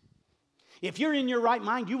did. If you're in your right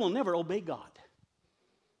mind, you will never obey God.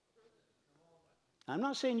 I'm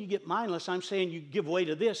not saying you get mindless. I'm saying you give way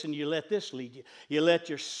to this and you let this lead you. You let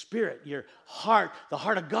your spirit, your heart, the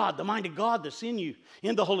heart of God, the mind of God that's in you,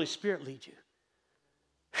 in the Holy Spirit lead you.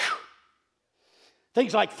 Whew.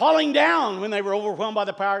 Things like falling down when they were overwhelmed by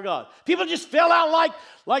the power of God. People just fell out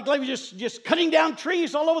like just cutting down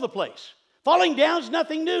trees all over the place. Falling down is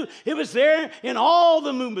nothing new. It was there in all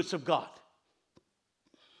the movements of God.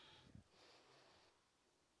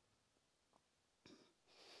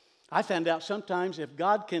 I found out sometimes if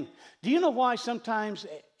God can... Do you know why sometimes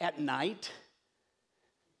at night?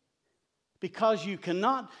 Because you're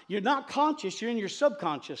not conscious, you're in your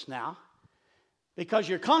subconscious now. Because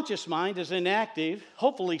your conscious mind is inactive,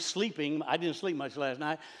 hopefully sleeping. I didn't sleep much last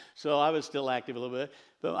night, so I was still active a little bit.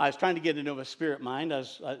 But I was trying to get into a spirit mind.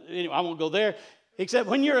 Anyway, I won't go there. Except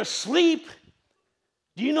when you're asleep,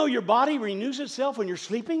 do you know your body renews itself when you're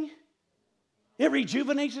sleeping? It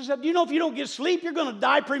rejuvenates itself. Do you know if you don't get sleep, you're going to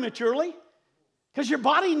die prematurely? Because your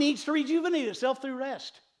body needs to rejuvenate itself through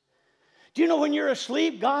rest. Do you know when you're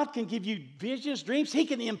asleep, God can give you visions, dreams. He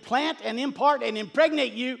can implant and impart and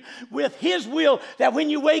impregnate you with His will, that when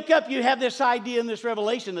you wake up, you have this idea and this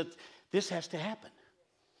revelation that this has to happen.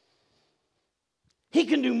 He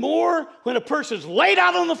can do more when a person's laid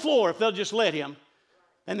out on the floor, if they'll just let Him,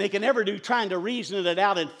 than they can ever do trying to reason it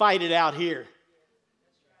out and fight it out here.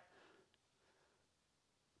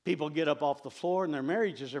 People get up off the floor and their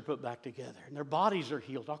marriages are put back together and their bodies are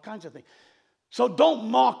healed, all kinds of things. So don't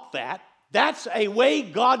mock that. That's a way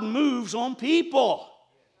God moves on people.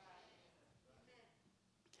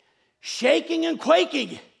 Shaking and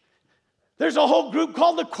quaking. There's a whole group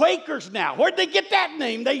called the Quakers now. Where'd they get that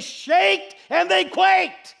name? They shaked and they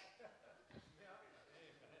quaked.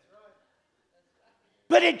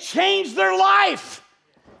 But it changed their life.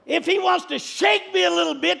 If He wants to shake me a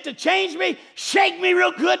little bit to change me, shake me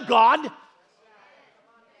real good, God.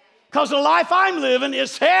 Because the life I'm living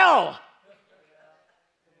is hell.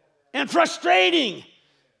 And frustrating.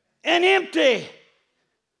 And empty.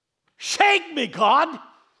 Shake me, God.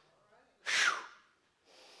 Whew.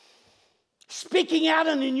 Speaking out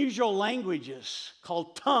in unusual languages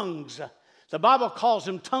called tongues. The Bible calls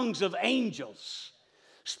them tongues of angels.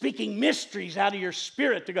 Speaking mysteries out of your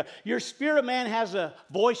spirit to God. Your spirit man has a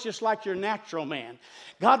voice just like your natural man.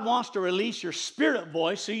 God wants to release your spirit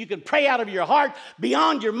voice so you can pray out of your heart,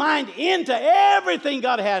 beyond your mind, into everything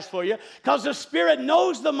God has for you. Because the Spirit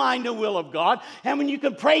knows the mind and will of God. And when you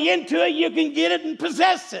can pray into it, you can get it and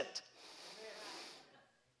possess it.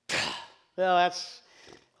 Well, that's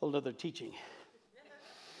a whole other teaching.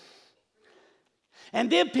 And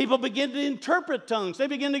then people begin to interpret tongues. They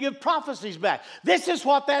begin to give prophecies back. This is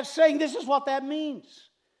what that's saying. This is what that means.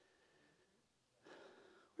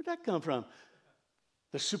 Where'd that come from?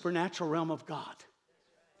 The supernatural realm of God.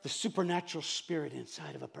 The supernatural spirit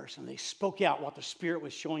inside of a person. They spoke out what the Spirit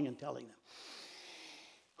was showing and telling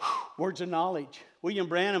them. Words of knowledge. William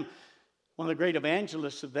Branham, one of the great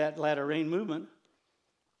evangelists of that latter rain movement,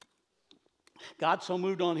 God so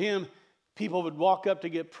moved on him, people would walk up to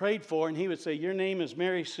get prayed for, and he would say, your name is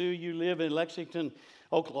Mary Sue. You live in Lexington,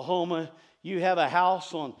 Oklahoma. You have a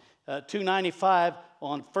house on 295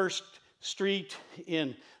 on 1st Street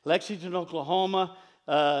in Lexington, Oklahoma.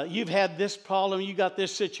 You've had this problem. You got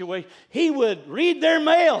this situation. He would read their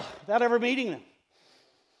mail without ever meeting them.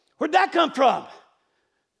 Where'd that come from?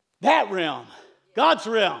 That realm. God's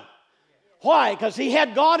realm. Why? Because he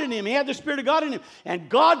had God in him. He had the Spirit of God in him. And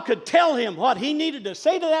God could tell him what he needed to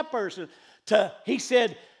say to that person. He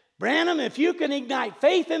said, Branham, if you can ignite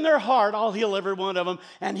faith in their heart, I'll heal every one of them.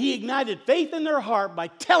 And he ignited faith in their heart by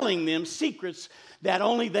telling them secrets that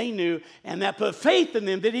only they knew. And that put faith in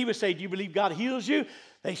them. Then he would say, do you believe God heals you?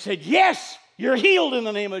 They said, yes, you're healed in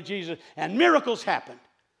the name of Jesus. And miracles happened.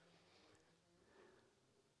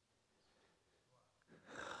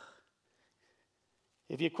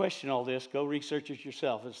 If you question all this, go research it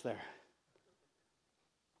yourself. It's there.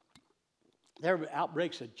 There were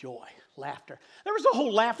outbreaks of joy, laughter. There was a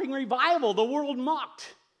whole laughing revival the world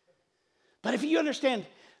mocked. But if you understand,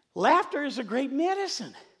 laughter is a great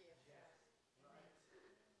medicine.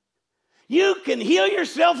 You can heal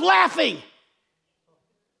yourself laughing.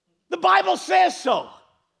 The Bible says so.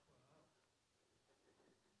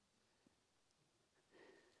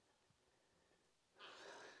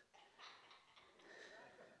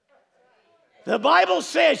 The Bible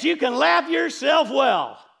says you can laugh yourself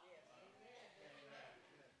well.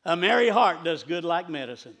 A merry heart does good like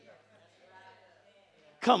medicine.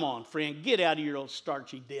 Come on, friend, get out of your old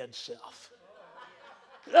starchy dead self.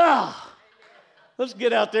 Let's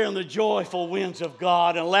get out there in the joyful winds of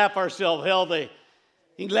God and laugh ourselves healthy.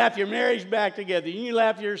 You can laugh your marriage back together. You can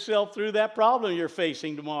laugh yourself through that problem you're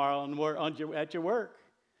facing tomorrow at your work.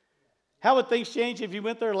 How would things change if you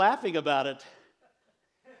went there laughing about it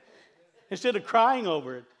instead of crying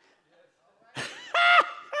over it?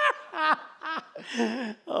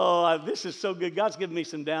 Oh, this is so good. God's giving me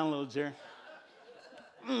some downloads here.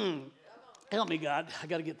 Help me, God. I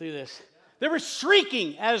got to get through this. They were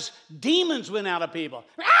shrieking as demons went out of people.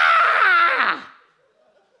 Ah!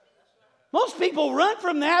 Most people run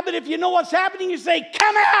from that, but if you know what's happening, you say,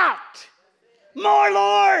 come out! More,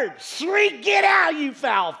 Lord! Shriek, get out, you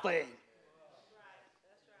foul thing!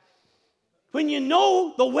 When you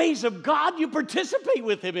know the ways of God, you participate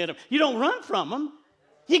with Him in them. You don't run from them.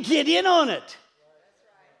 You get in on it.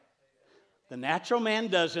 The natural man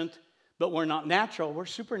doesn't, but we're not natural. We're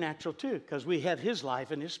supernatural too, because we have His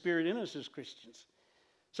life and His Spirit in us as Christians.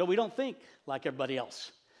 So we don't think like everybody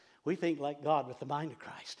else. We think like God with the mind of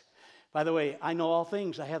Christ. By the way, I know all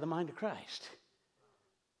things. I have the mind of Christ.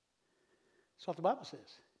 That's what the Bible says.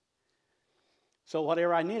 So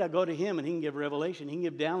whatever I need, I go to Him and He can give revelation. He can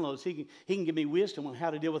give downloads. He can give me wisdom on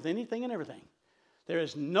how to deal with anything and everything. There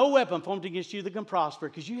is no weapon formed against you that can prosper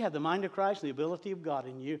because you have the mind of Christ and the ability of God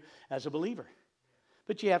in you as a believer.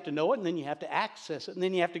 But you have to know it, and then you have to access it, and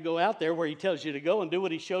then you have to go out there where He tells you to go and do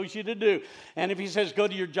what He shows you to do. And if He says go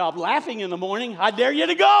to your job laughing in the morning, I dare you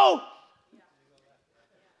to go.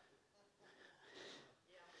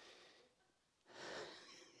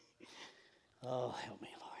 Oh, help me,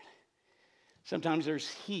 Lord. Sometimes there's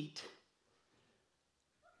heat.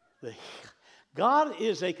 God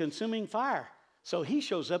is a consuming fire, so He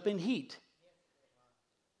shows up in heat.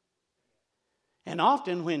 And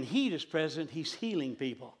often when heat is present, He's healing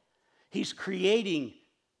people. He's creating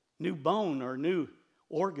new bone or new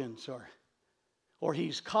organs, or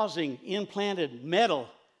He's causing implanted metal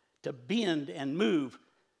to bend and move.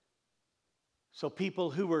 So people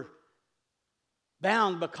who were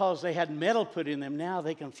bound because they had metal put in them, now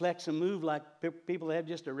they can flex and move like people that have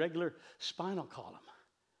just a regular spinal column.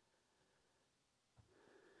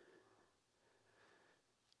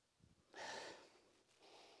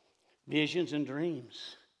 Visions and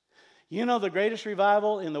dreams. You know, the greatest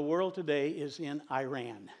revival in the world today is in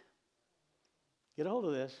Iran. Get a hold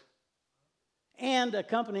of this. And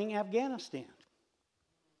accompanying Afghanistan.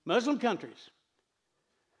 Muslim countries.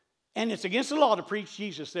 And it's against the law to preach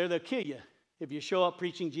Jesus there. They'll kill you if you show up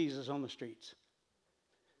preaching Jesus on the streets.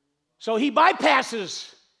 So He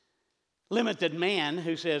bypasses limited man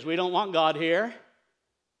who says, we don't want God here.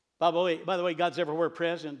 By the way, God's everywhere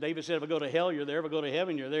present. David said, if I go to hell, you're there. If I go to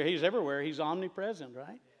heaven, you're there. He's everywhere. He's omnipresent,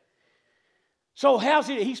 right? So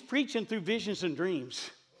He's preaching through visions and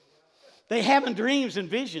dreams. They having dreams and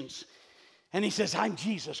visions. And He says, I'm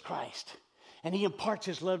Jesus Christ. And He imparts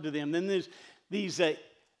His love to them. Then there's these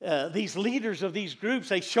leaders of these groups,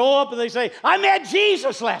 they show up and they say, I met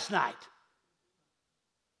Jesus last night.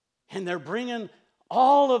 And they're bringing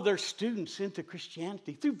all of their students into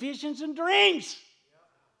Christianity through visions and dreams.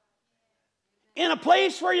 In a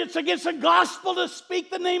place where it's against the gospel to speak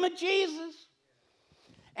the name of Jesus.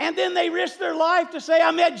 And then they risk their life to say,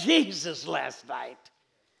 I met Jesus last night.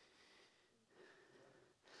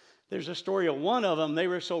 There's a story of one of them. They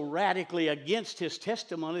were so radically against his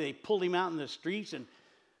testimony, they pulled him out in the streets and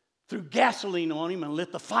threw gasoline on him and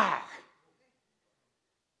lit the fire.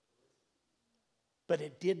 But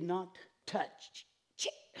it did not touch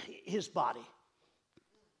his body.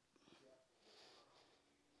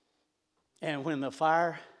 And when the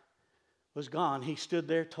fire was gone, he stood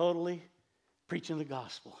there totally preaching the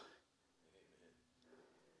gospel.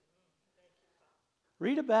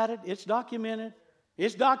 Read about it. It's documented.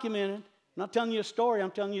 It's documented. I'm not telling you a story. I'm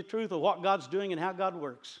telling you the truth of what God's doing and how God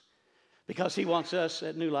works. Because He wants us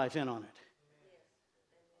at New Life in on it.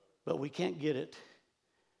 But we can't get it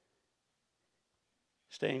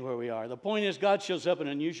staying where we are. The point is God shows up in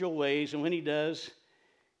unusual ways. And when He does,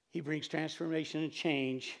 He brings transformation and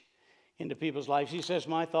change into people's lives. He says,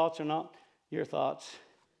 my thoughts are not your thoughts,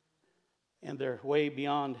 and they're way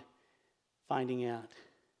beyond finding out.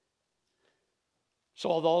 So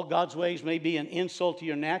although God's ways may be an insult to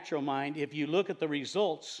your natural mind, if you look at the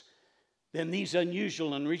results, then these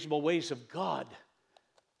unusual and unreachable ways of God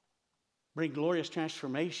bring glorious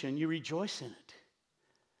transformation. You rejoice in it.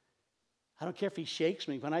 I don't care if he shakes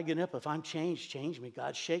me. When I get up, if I'm changed, change me.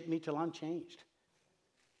 God, shake me till I'm changed.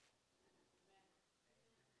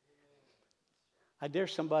 I dare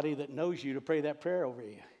somebody that knows you to pray that prayer over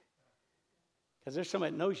you. Because there's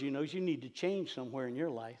somebody that knows you need to change somewhere in your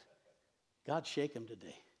life. God, shake them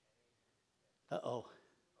today. Uh-oh.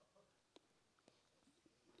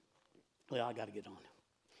 Well, I got to get on.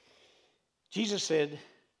 Jesus said,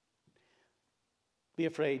 be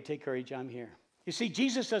afraid, take courage, I'm here. You see,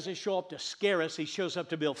 Jesus doesn't show up to scare us. He shows up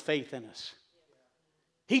to build faith in us.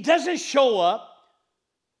 He doesn't show up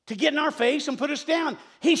to get in our face and put us down.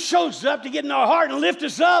 He shows up to get in our heart and lift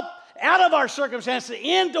us up out of our circumstances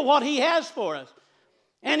into what he has for us.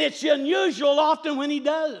 And it's unusual often when he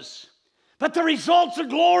does. But the results are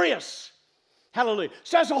glorious. Hallelujah.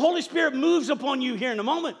 So as the Holy Spirit moves upon you here in a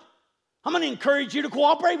moment, I'm going to encourage you to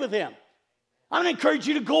cooperate with him. I'm going to encourage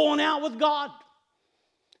you to go on out with God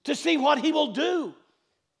to see what he will do.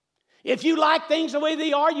 If you like things the way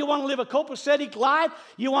they are, you want to live a copacetic life,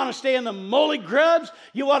 you want to stay in the moldy grubs,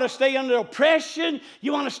 you want to stay under oppression,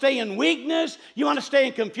 you want to stay in weakness, you want to stay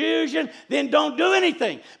in confusion, then don't do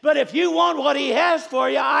anything. But if you want what he has for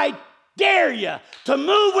you, I dare you to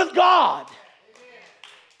move with God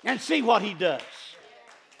and see what he does.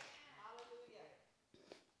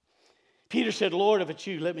 Peter said, Lord, if it's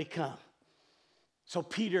you, let me come. So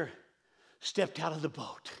Peter stepped out of the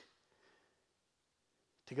boat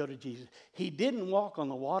to go to Jesus. He didn't walk on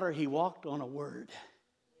the water. He walked on a word.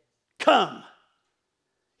 Come.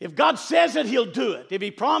 If God says it, he'll do it. If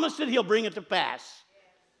he promised it, he'll bring it to pass.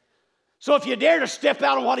 So if you dare to step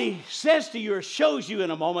out on what he says to you or shows you in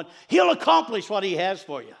a moment, he'll accomplish what he has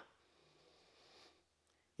for you.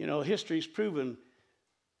 You know, history's proven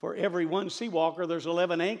for every one sea walker, there's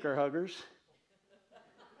 11 anchor huggers.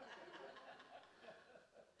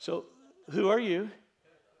 So who are you?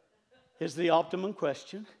 Is the optimum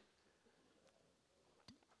question.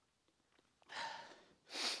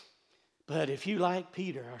 But if you, like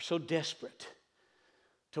Peter, are so desperate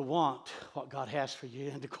to want what God has for you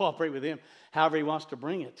and to cooperate with him however he wants to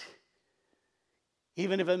bring it,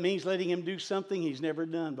 even if it means letting him do something he's never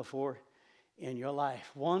done before in your life,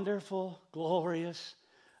 wonderful, glorious,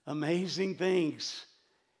 amazing things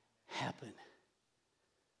happen.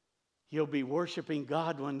 You'll be worshiping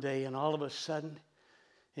God one day, and all of a sudden,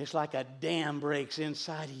 it's like a dam breaks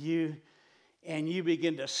inside of you, and you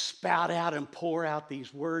begin to spout out and pour out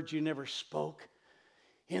these words you never spoke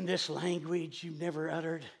in this language you never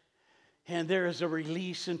uttered. And there is a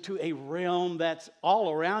release into a realm that's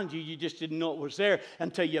all around you. You just didn't know it was there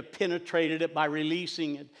until you penetrated it by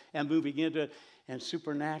releasing it and moving into it. And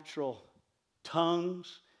supernatural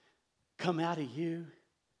tongues come out of you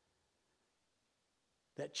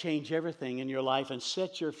that change everything in your life and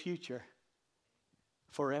set your future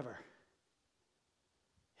forever.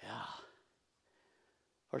 Yeah.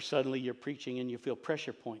 Or suddenly you're preaching and you feel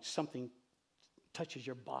pressure points. Something touches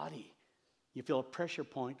your body. You feel a pressure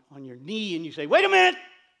point on your knee and you say, wait a minute.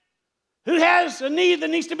 Who has a knee that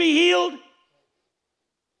needs to be healed?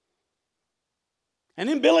 And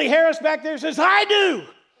then Billy Harris back there says, I do.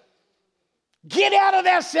 Get out of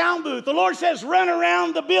that sound booth. The Lord says, run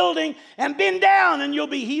around the building and bend down and you'll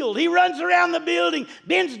be healed. He runs around the building,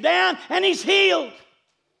 bends down, and he's healed.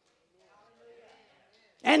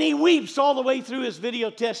 And he weeps all the way through his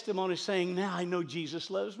video testimony saying, now I know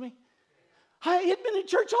Jesus loves me. He'd been in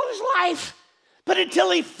church all his life. But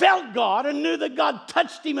until he felt God and knew that God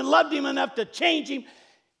touched him and loved him enough to change him,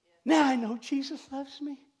 now I know Jesus loves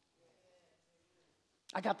me.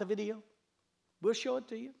 I got the video. We'll show it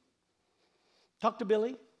to you. Talk to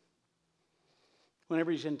Billy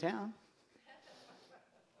whenever he's in town.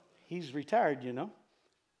 He's retired, you know.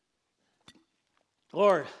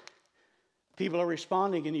 Lord, people are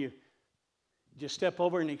responding and you just step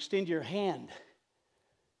over and extend your hand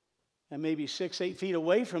and maybe 6-8 feet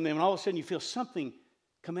away from them, and all of a sudden you feel something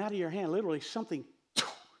come out of your hand, literally something,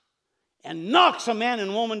 and knocks a man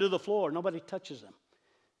and woman to the floor. Nobody touches them.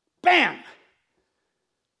 Bam!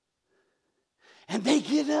 And they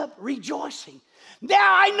get up rejoicing. Now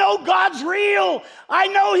I know God's real. I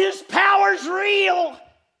know his power's real.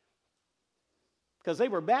 Because they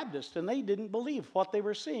were Baptists and they didn't believe what they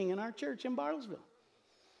were seeing in our church in Bartlesville.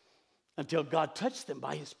 Until God touched them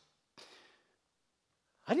by his...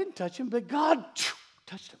 I didn't touch him, but God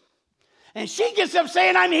touched him. And she gets up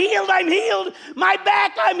saying, I'm healed, I'm healed. My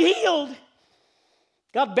back, I'm healed.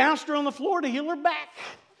 God bounced her on the floor to heal her back.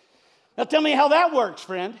 Now tell me how that works,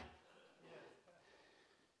 friend.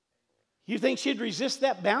 You think she'd resist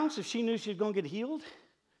that bounce if she knew she was going to get healed?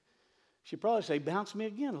 She'd probably say, bounce me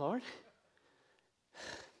again, Lord.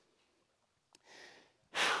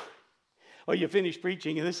 Or you finish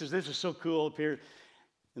preaching, and this is so cool up here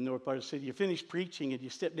in the north part of the city. You finish preaching, and you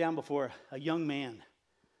step down before a young man,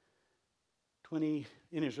 20,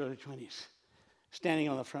 in his early 20s, standing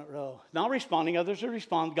on the front row. Not responding, others are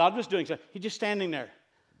responding. God was doing so. He's just standing there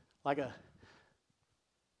like a,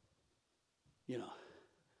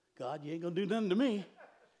 God, you ain't going to do nothing to me.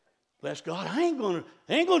 Bless God, I ain't going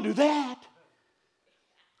to do that.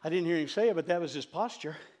 I didn't hear him say it, but that was his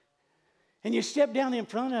posture. And you step down in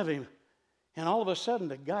front of him, and all of a sudden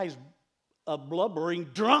the guy's a blubbering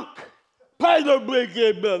drunk.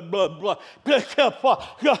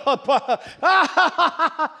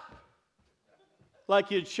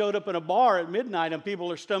 Like you'd showed up in a bar at midnight and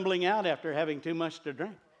people are stumbling out after having too much to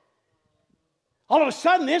drink. All of a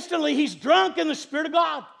sudden, instantly, he's drunk in the Spirit of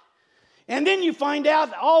God. And then you find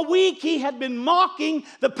out all week he had been mocking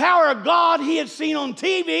the power of God he had seen on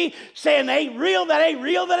TV, saying, that ain't real, that ain't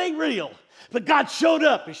real, that ain't real. But God showed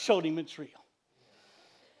up and showed him it's real.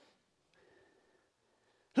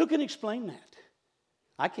 Who can explain that?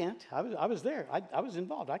 I can't. I was there. I was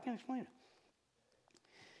involved. I can't explain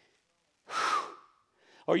it.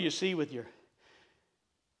 Or you see with your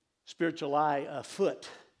spiritual eye a foot.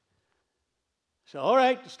 So, all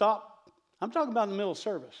right, stop. I'm talking about in the middle of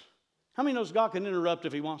service. How many knows God can interrupt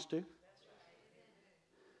if he wants to?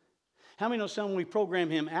 How many know some we program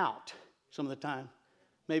him out some of the time?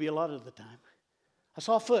 Maybe a lot of the time. I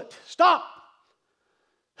saw a foot. Stop.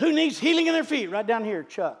 Who needs healing in their feet? Right down here,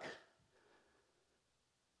 Chuck.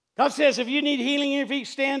 God says if you need healing in your feet,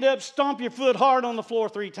 stand up, stomp your foot hard on the floor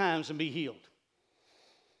 3 times and be healed.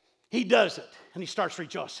 He does it, and he starts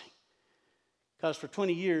rejoicing. Because for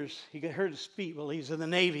 20 years, he hurt his feet while he was in the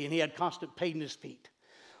Navy, and he had constant pain in his feet.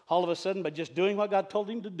 All of a sudden, by just doing what God told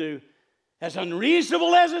him to do, as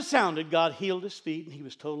unreasonable as it sounded, God healed his feet, and he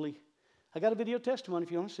was totally... I got a video testimony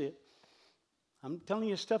if you want to see it. I'm telling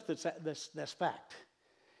you stuff that's fact.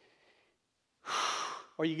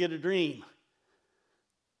 Or you get a dream.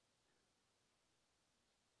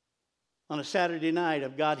 On a Saturday night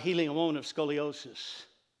of God healing a woman of scoliosis.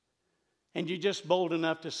 And you're just bold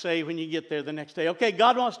enough to say when you get there the next day, okay,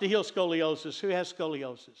 God wants to heal scoliosis. Who has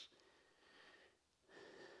scoliosis?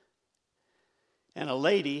 And a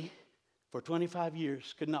lady for 25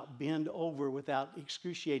 years could not bend over without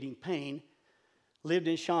excruciating pain, lived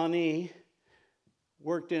in Shawnee,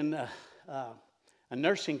 worked in a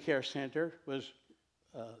nursing care center, was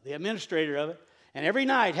the administrator of it, and every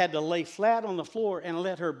night had to lay flat on the floor and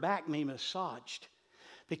let her back be massaged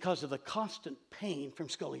because of the constant pain from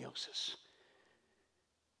scoliosis.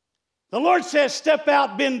 The Lord says, step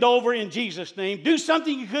out, bend over in Jesus' name. Do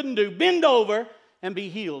something you couldn't do. Bend over and be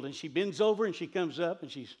healed. And she bends over and she comes up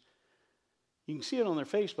and she's, you can see it on their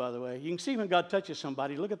face, by the way. You can see when God touches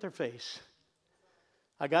somebody, look at their face.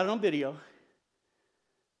 I got it on video.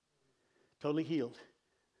 Totally healed.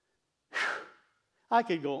 Whew. I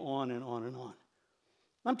could go on and on and on.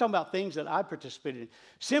 I'm talking about things that I participated in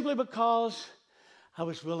simply because I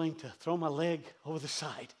was willing to throw my leg over the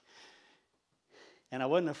side. And I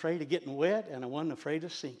wasn't afraid of getting wet, and I wasn't afraid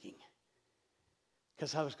of sinking.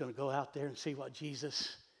 Because I was going to go out there and see what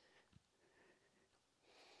Jesus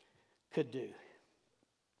could do.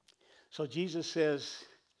 So Jesus says,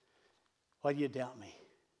 why do you doubt me?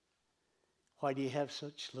 Why do you have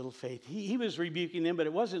such little faith? He was rebuking them, but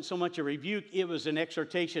it wasn't so much a rebuke. It was an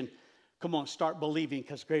exhortation. Come on, start believing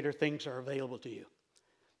because greater things are available to you.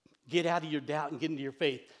 Get out of your doubt and get into your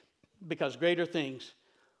faith because greater things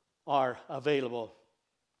are available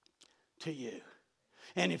to you.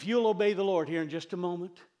 And if you'll obey the Lord here in just a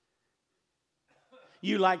moment,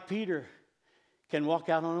 you, like Peter, can walk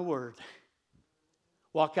out on a word,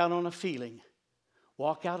 walk out on a feeling,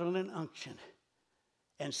 walk out on an unction,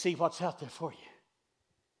 and see what's out there for you.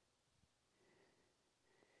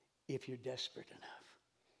 If you're desperate enough,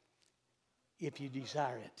 if you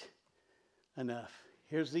desire it enough.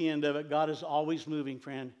 Here's the end of it. God is always moving,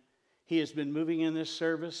 friend. He has been moving in this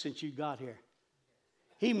service since you got here.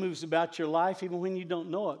 He moves about your life even when you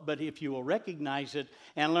don't know it. But if you will recognize it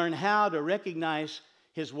and learn how to recognize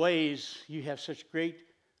his ways, you have such great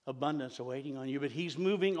abundance awaiting on you. But he's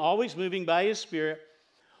moving, always moving by his Spirit,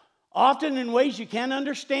 often in ways you can't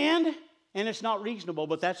understand, and it's not reasonable,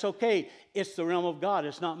 but that's okay. It's the realm of God.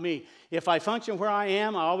 It's not me. If I function where I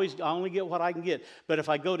am, I only get what I can get. But if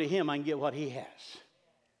I go to him, I can get what he has.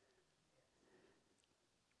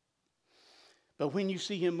 But when you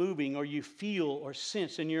see him moving, or you feel or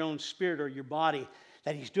sense in your own spirit or your body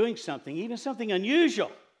that he's doing something, even something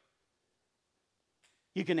unusual,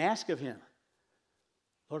 you can ask of him,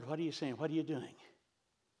 Lord, what are you saying? What are you doing?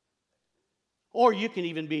 Or you can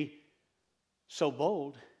even be so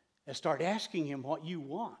bold as start asking him what you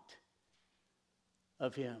want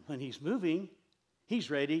of him. When he's moving, he's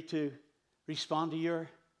ready to respond to your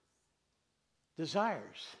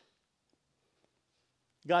desires.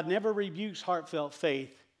 God never rebukes heartfelt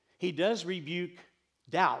faith. He does rebuke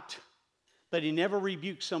doubt, but he never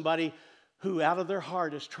rebukes somebody who out of their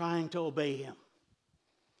heart is trying to obey him.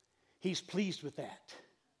 He's pleased with that.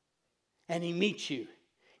 And he meets you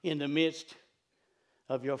in the midst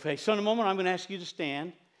of your faith. So in a moment, I'm going to ask you to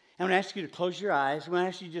stand. I'm going to ask you to close your eyes. I'm going to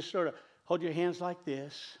ask you to just sort of hold your hands like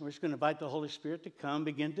this. We're just going to invite the Holy Spirit to come,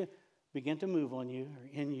 begin to move on you or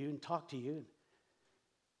in you and talk to you.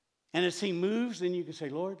 And as he moves, then you can say,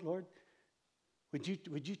 Lord, would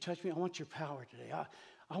you touch me? I want your power today.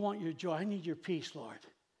 I want your joy. I need your peace, Lord.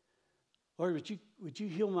 Lord, would you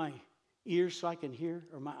heal my ears so I can hear,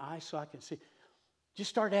 or my eyes so I can see? Just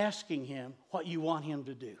start asking him what you want him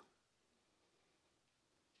to do.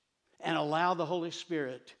 And allow the Holy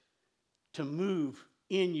Spirit to move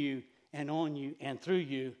in you and on you and through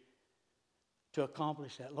you to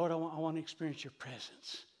accomplish that. Lord, I want to experience your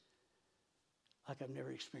presence like I've never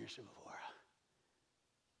experienced it before.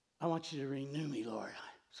 I want you to renew me, Lord.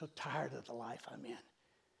 I'm so tired of the life I'm in.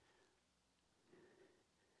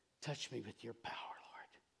 Touch me with your power, Lord.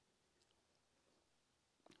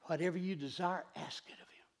 Whatever you desire, ask it of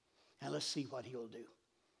him. And let's see what he'll do.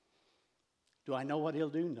 Do I know what he'll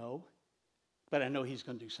do? No. But I know he's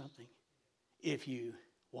going to do something if you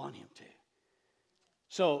want him to.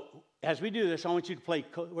 So as we do this, I want you to play.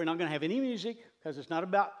 We're not going to have any music because it's not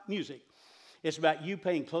about music. It's about you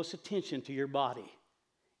paying close attention to your body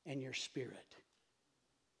and your spirit.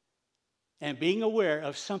 And being aware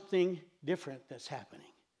of something different that's happening.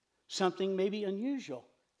 Something maybe unusual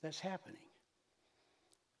that's happening.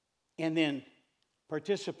 And then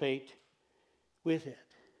participate with it.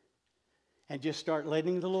 And just start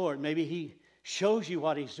letting the Lord. Maybe he shows you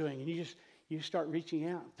what he's doing. And you start reaching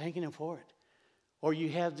out, thanking him for it. Or you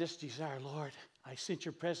have this desire, Lord, I sense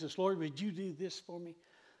your presence. Lord, would you do this for me?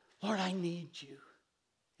 Lord, I need you.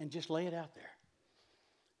 And just lay it out there.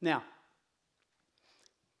 Now,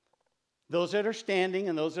 those that are standing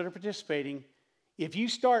and those that are participating, if you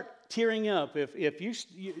start tearing up, if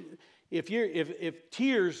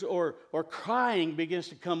tears or crying begins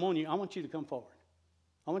to come on you, I want you to come forward.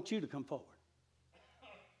 I want you to come forward.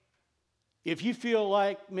 If you feel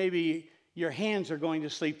like maybe your hands are going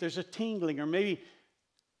to sleep, there's a tingling or maybe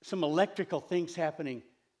some electrical things happening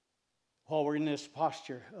while we're in this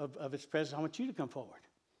posture of His presence, I want you to come forward.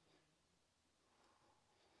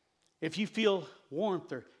 If you feel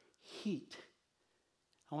warmth or heat,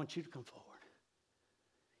 I want you to come forward.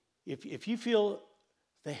 If you feel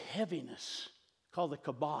the heaviness, called the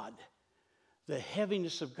kabod, the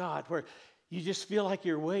heaviness of God, where you just feel like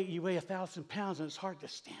you weigh 1,000 pounds and it's hard to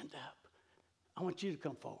stand up, I want you to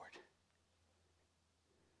come forward.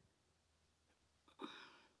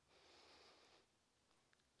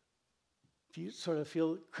 If you sort of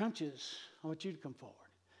feel crunches, I want you to come forward.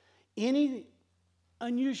 Any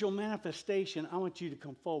unusual manifestation, I want you to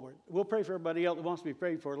come forward. We'll pray for everybody else that wants to be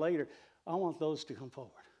prayed for later. I want those to come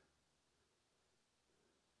forward.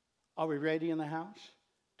 Are we ready in the house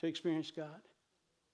to experience God?